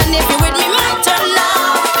all your hand if you with me. My turn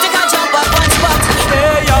now, take a jump up one spot.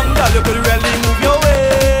 Hey young girl, you could really move your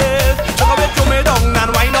waist. Chuck away to me down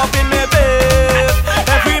and wind up in me face.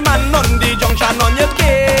 Every man on the junction on your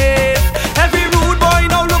case. Every rude boy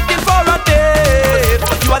now looking for a date.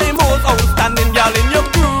 You are the most outstanding girl in your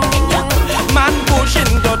crew. Man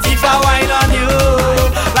pushing your teeth a wine on you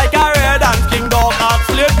like a red and king dog heart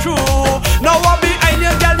slip through. Now I'm behind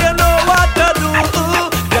you, girl, you know what to do.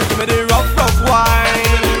 Just give me the rough, rough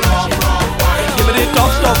wine. Give me the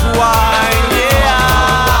tough, tough wine.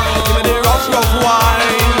 Yeah. Give me the rough, rough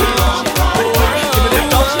wine. Give me the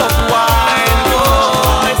tough, tough wine.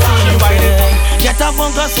 Oh, she whining. Get a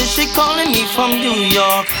phone call, say she calling me from New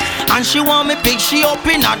York, and she want me pick she up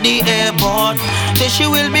in at the airport. Say she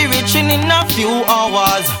will be reaching in a few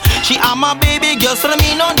hours. She am my baby girl, so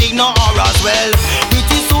me no dig no horrors. Well,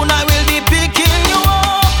 pretty soon I will be picking you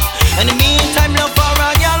up. In the meantime, love for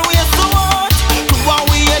a girl we so hot. To one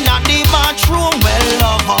we in at the bathroom, well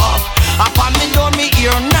love up. Upon me door me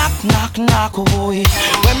ear knock, knock, knock, oh.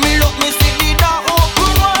 When me look me see the door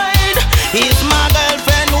open wide. It's my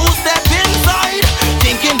girlfriend who step inside,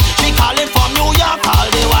 thinking she calling from New York all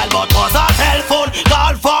the while, but was a cell phone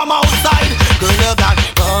call from outside. Girl, you got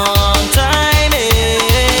wrong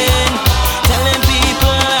timing, telling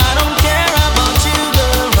people I don't care about you,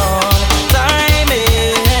 girl. Wrong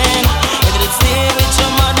timing. If you'd stay with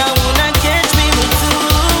your mother, wouldn't catch me with two.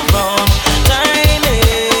 Wrong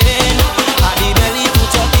timing. I the belly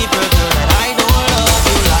put your people, girl, and I don't love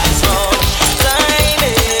you like wrong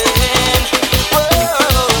timing. Whoa,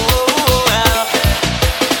 well.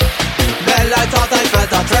 Well, I thought I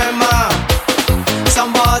felt a tremor.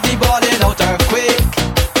 Somebody balling out earthquake.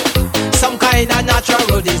 Some kind of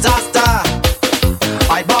natural disaster.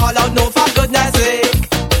 I ball out no for goodness sake.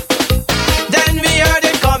 Then we heard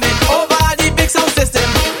it coming over the big sound system.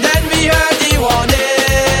 Then we heard the warning.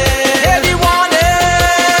 Hear the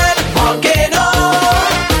warning. Volcano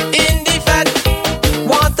in the Fed.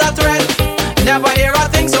 Water threat. Never hear a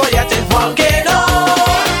thing so yet it's volcano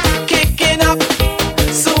kicking up.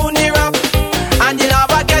 Soon erupt and the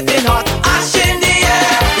lava getting hot. Ash in the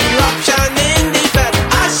air. Eruption in the Fed.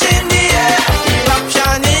 Ash in the air.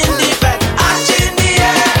 Eruption in the Fed. Ash in the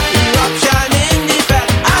air. Eruption in the Fed.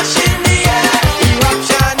 Ash in the air.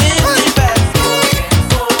 Eruption in the Fed.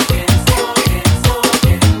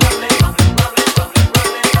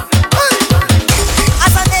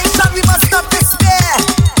 As a nation, we must not despair.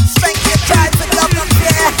 Strength your tribe with love and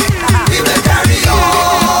fear. We will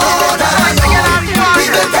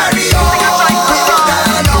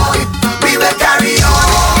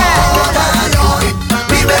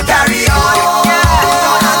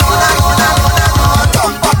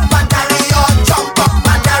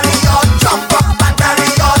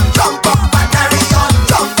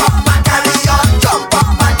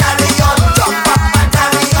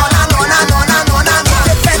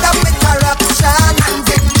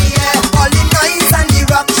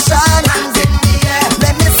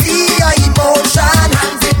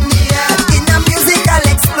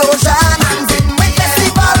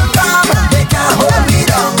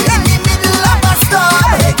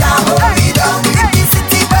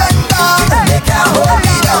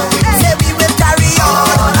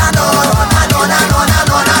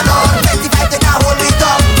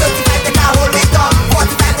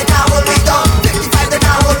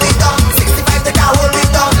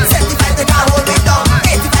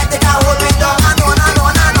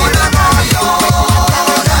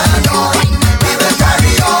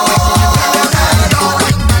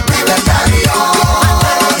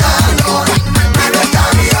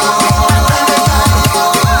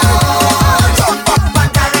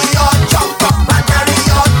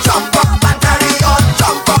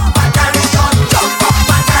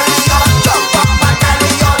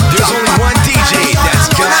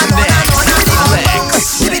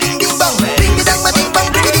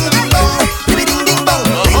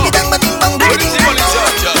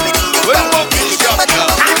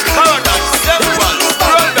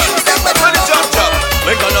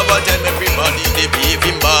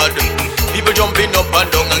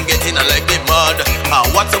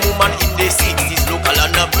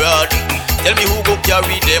Tell me who go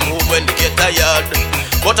carry them home when they get tired.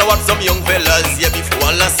 But I want some young fellas here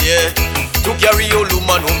before last year to carry old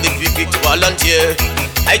woman home, they quick to volunteer.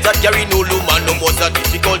 I thought carry no woman no was a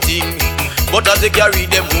difficult thing, but as they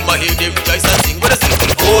carry them home, I hear they rejoice and sing. But I sing,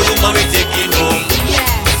 old woman we taking home.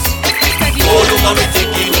 Old woman we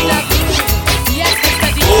taking home.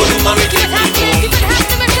 Old woman we taking home.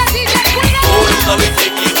 Old woman we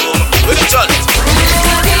taking home. With the chant.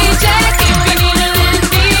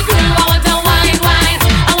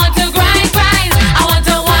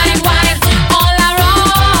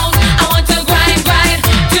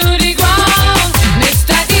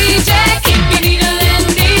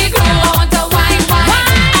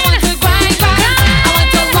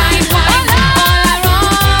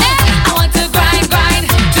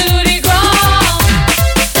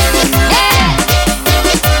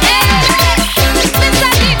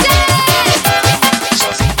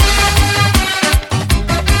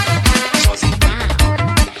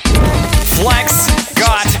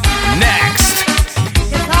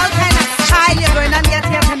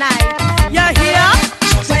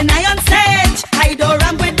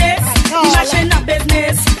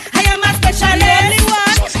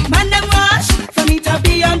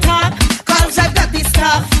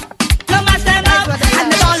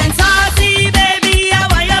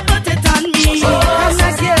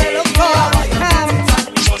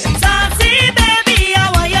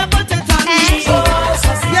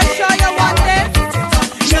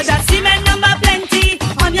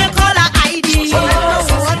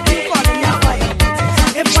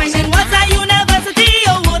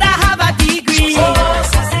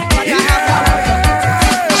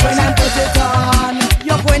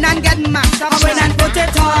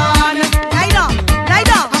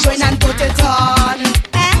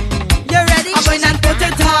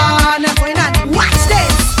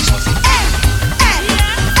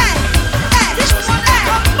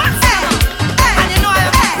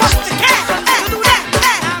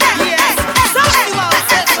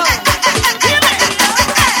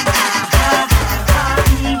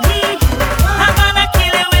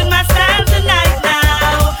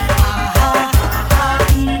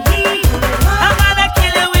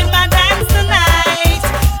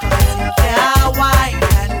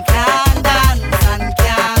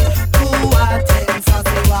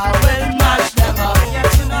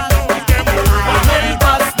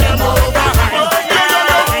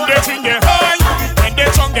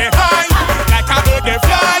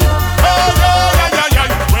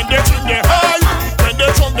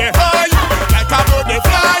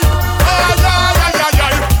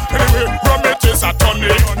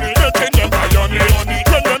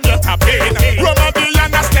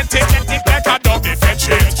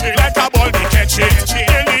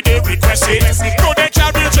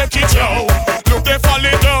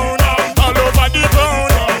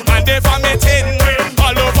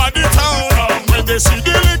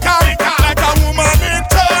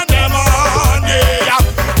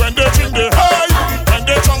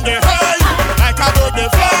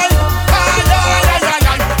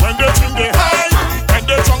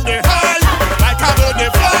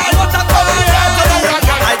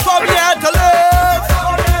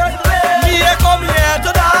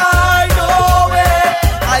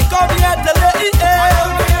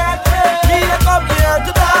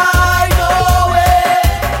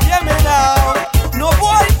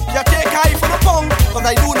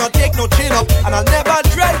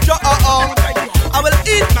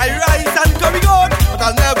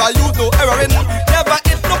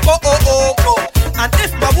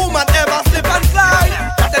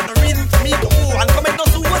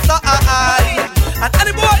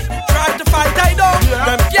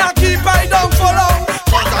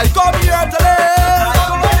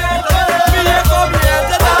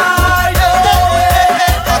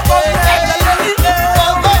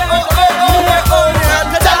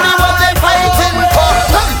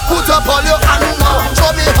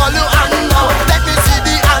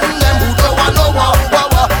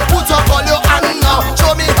 Put up all your hand now,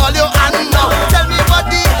 show me all your hand.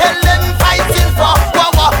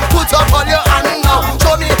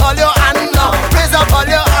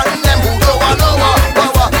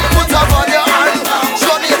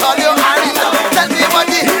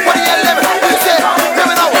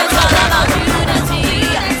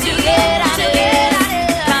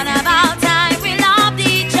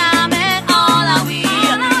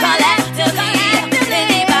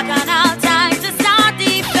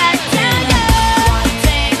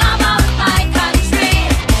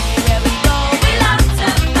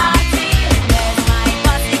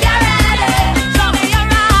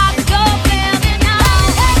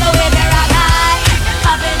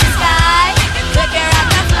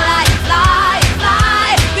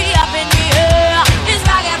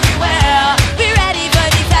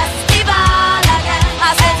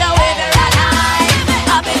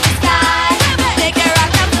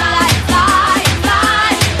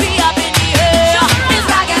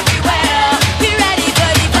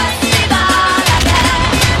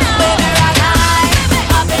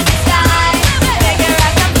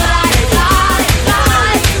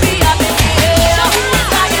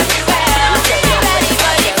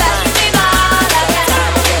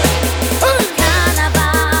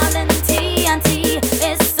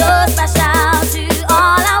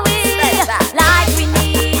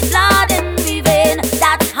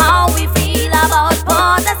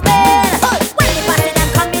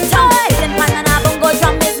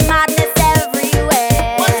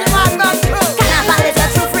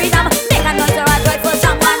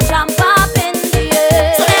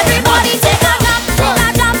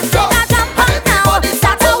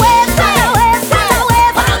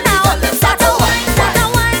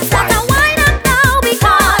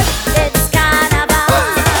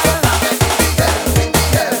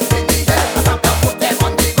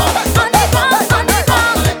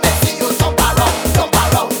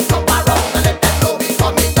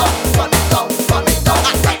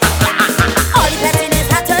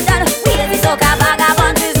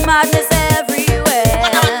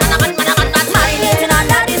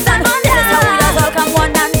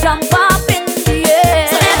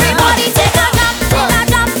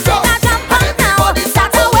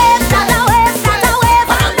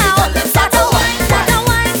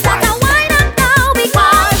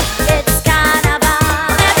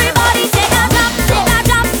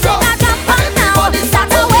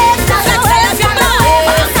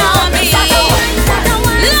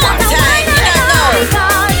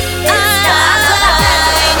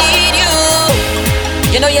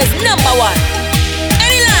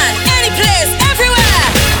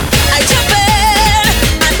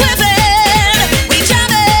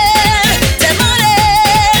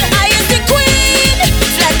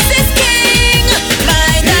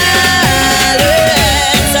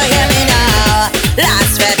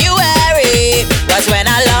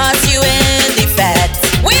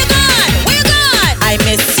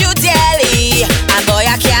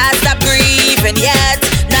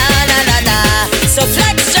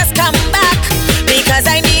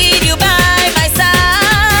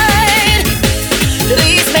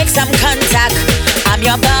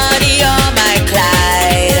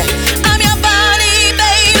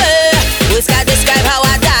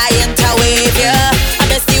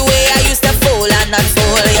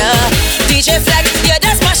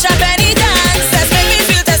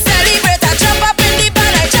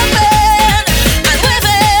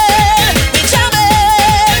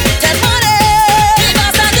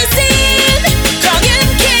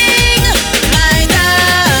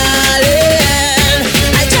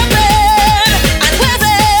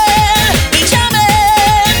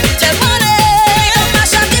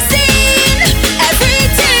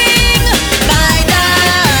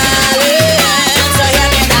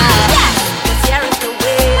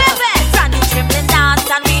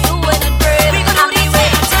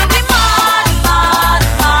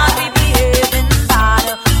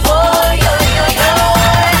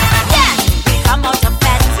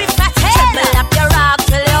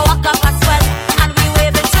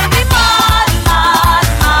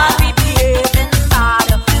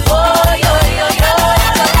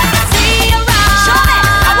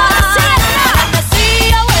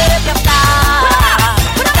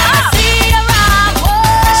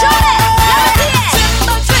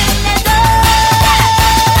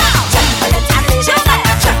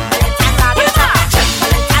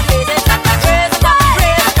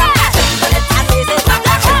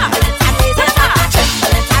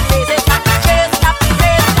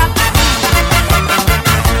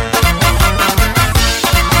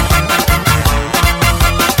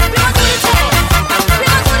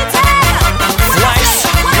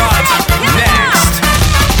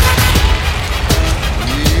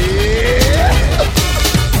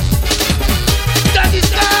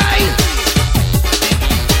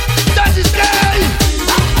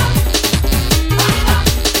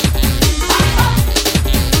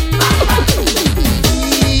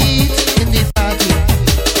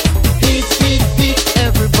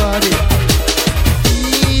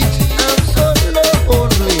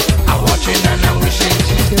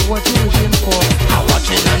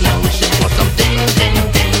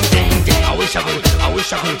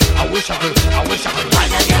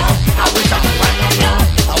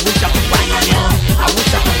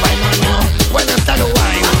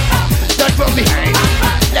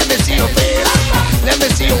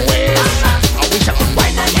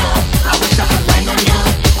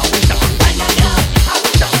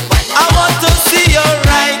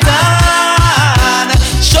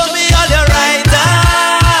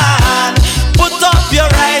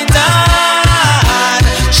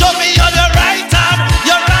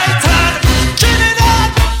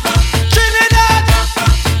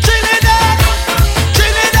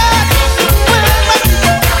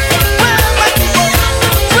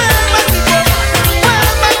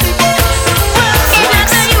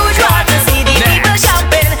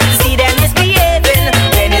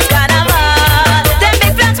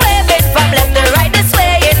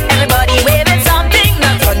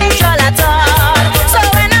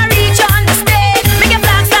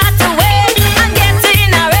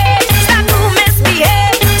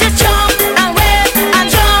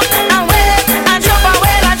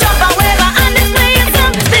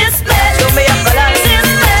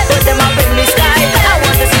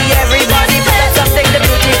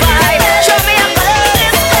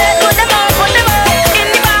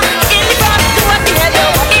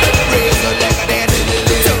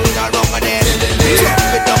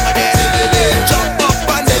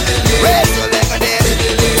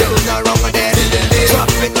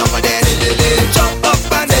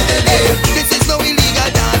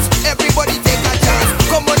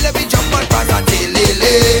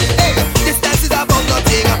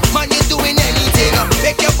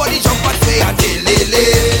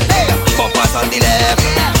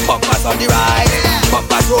 the right.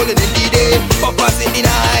 Bumpers rolling in the day, bumpers in the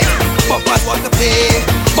night. Bumpers want to pay,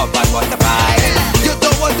 bumpers want to buy. You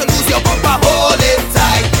don't want to lose your bumper, hold it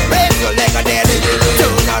tight. Raise your leg and then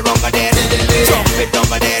turn around and then jump it down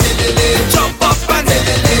and then jump up and then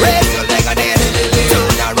raise your leg and then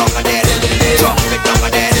turn around and then jump it down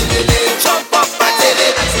and then jump up and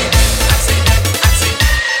then.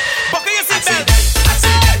 Buckle your seatbelt.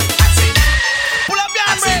 Pull up your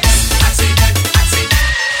handbrake.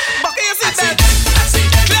 Buckle your seatbelt.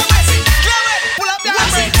 Clear it. Pull up your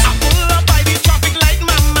handbrake. I pull up by the traffic light,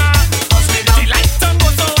 mama. The light turn go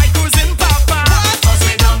so I cruising, papa.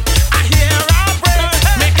 I hear a brake,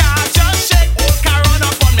 make her just shake. Old car run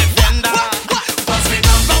up on me fender.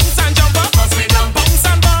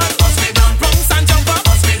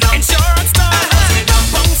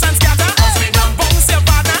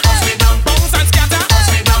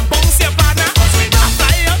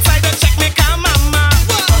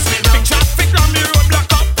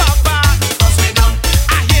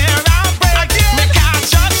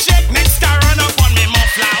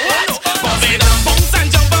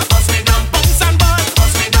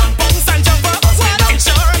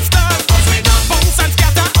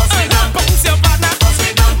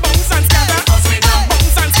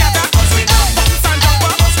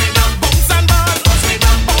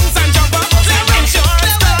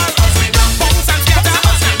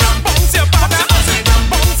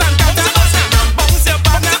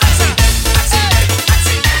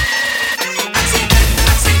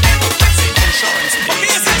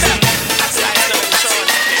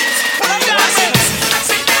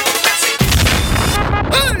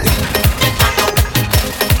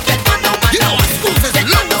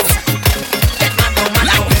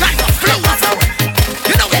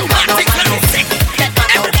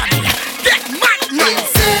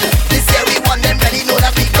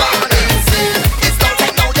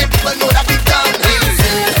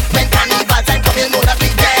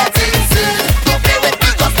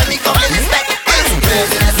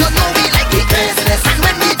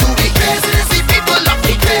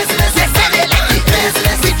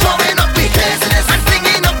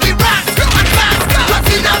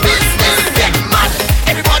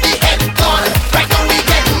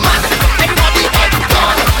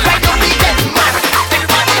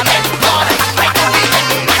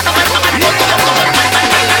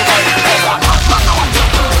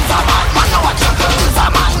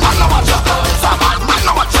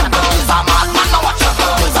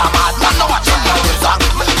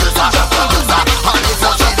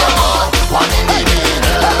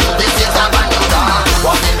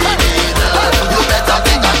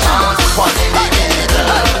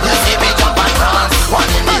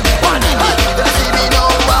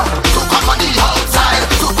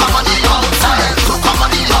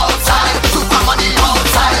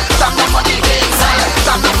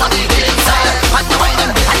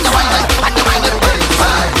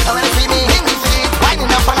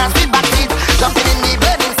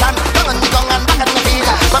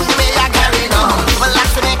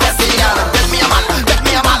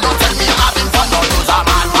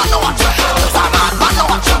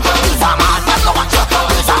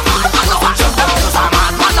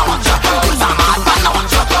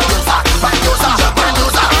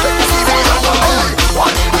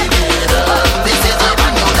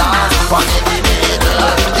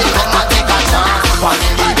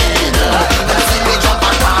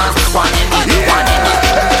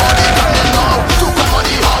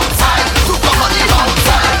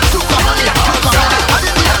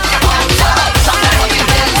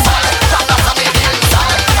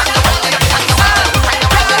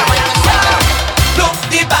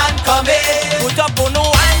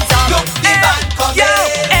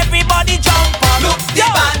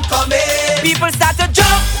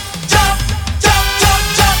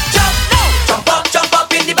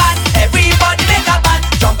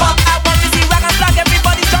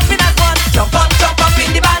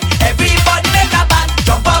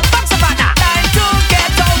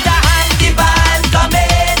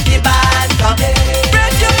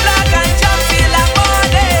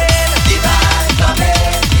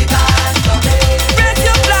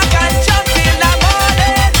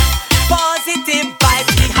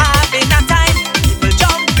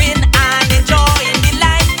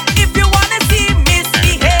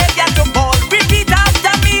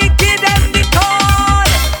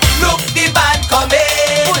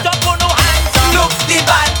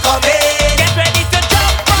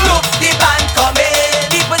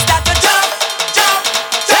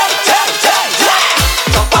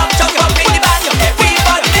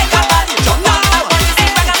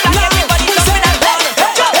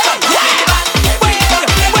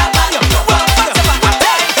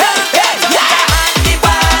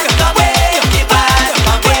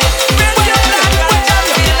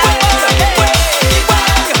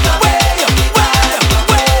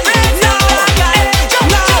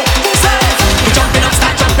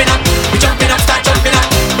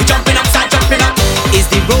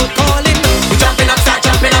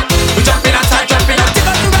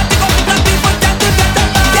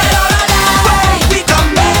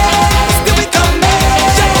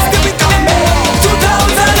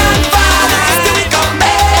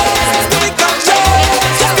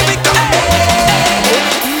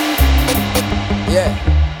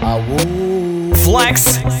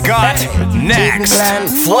 got next.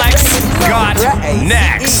 Flex got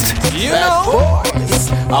next. You know,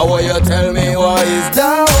 how will you tell me what is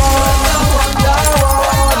that one?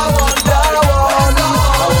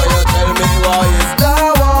 How will you tell me what is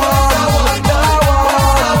that one?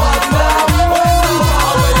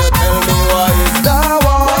 How will you tell me what is that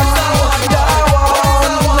one?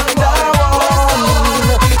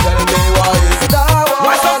 Tell me what is that one?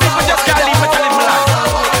 Why some people just can't leave me to live my life?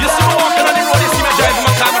 You see me walking on the road, you see me driving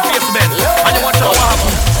my car, my face bent, and you want to know what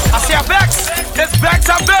happen? I say a vex, it's vex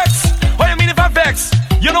and vex. What do you mean if I vex?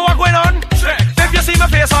 You know what going on? If you see my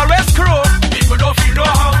face always crow, people don't feel no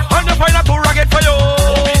how. And the point I too rugged for you.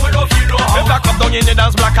 People don't feel no how. If I come down in the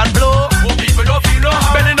dance black and blue, people don't feel no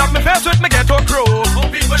how. Bending up my face with me ghetto crow.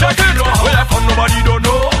 Check it. Well, I found nobody don't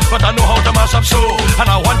know, but I know how to mash up show. And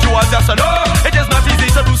I want you all just to know it is not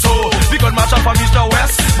easy to do so. Because mash up from east to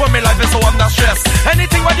west, but my life is so I'm not stressed.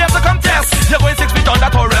 Anything what you have to contest, you're going 6 feet on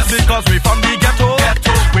that rest. Because we from the ghetto,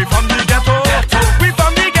 we from the ghetto, we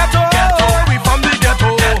from the ghetto, we from the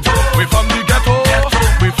ghetto, we from the ghetto,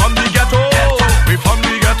 we from the ghetto, we from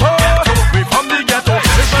the ghetto, we from the ghetto.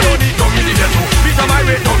 It's Ronnie down in the ghetto, Peter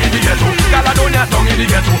Myre down in the ghetto, Caledonia down in the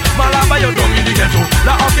ghetto, Malabayo down in the ghetto,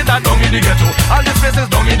 La Orchida down in the ghetto, all these places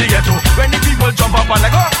down in the ghetto. When the people jump up and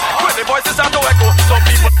like oh, when the voices start to echo, some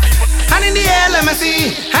people. Hand in the air, let me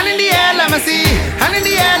see. Hand in the air, let me see. Hand in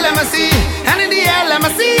the air, let me see. Hand in the air, let me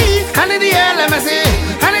see. Hand in the air, let me see.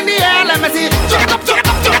 Hand in the air, let me see. Jack it up, jack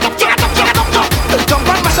it up, jack it up, jack it up, jack it up, jump. Jump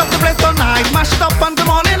and mash up the place tonight. Mash it up on the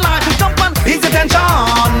morning light. Jump and ease the tension,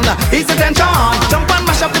 ease the tension. Jump and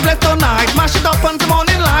mash up the place tonight. Mash it up on the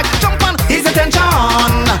morning light. Jump and ease the tension,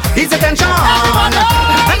 ease the tension.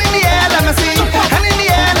 Hand in the air, let me see. Hand in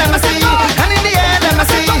the air, let me see. Hand in the air, let me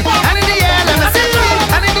see. Hand in the air, let me see.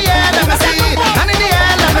 Hand in the air, let me see. Hand in the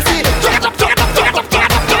air, let me see. Jack it up, jack it up, jack it up,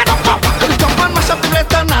 jack it up, jack it up. Jump and mash up the place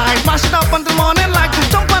tonight. Mash it up until morning light.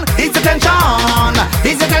 Jump and ease the tension,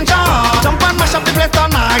 ease the tension. Jump and mash up the place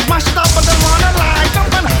tonight. Mash it up until morning light.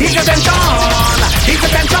 Jump and ease the tension, ease the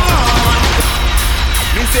tension.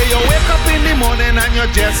 Me say you wake up in the morning and you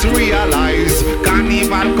just realize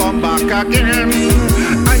Carnival come back again.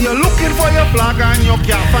 And you're looking for your flag and you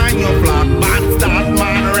can't find your flag. But that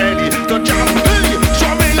man ready to jump.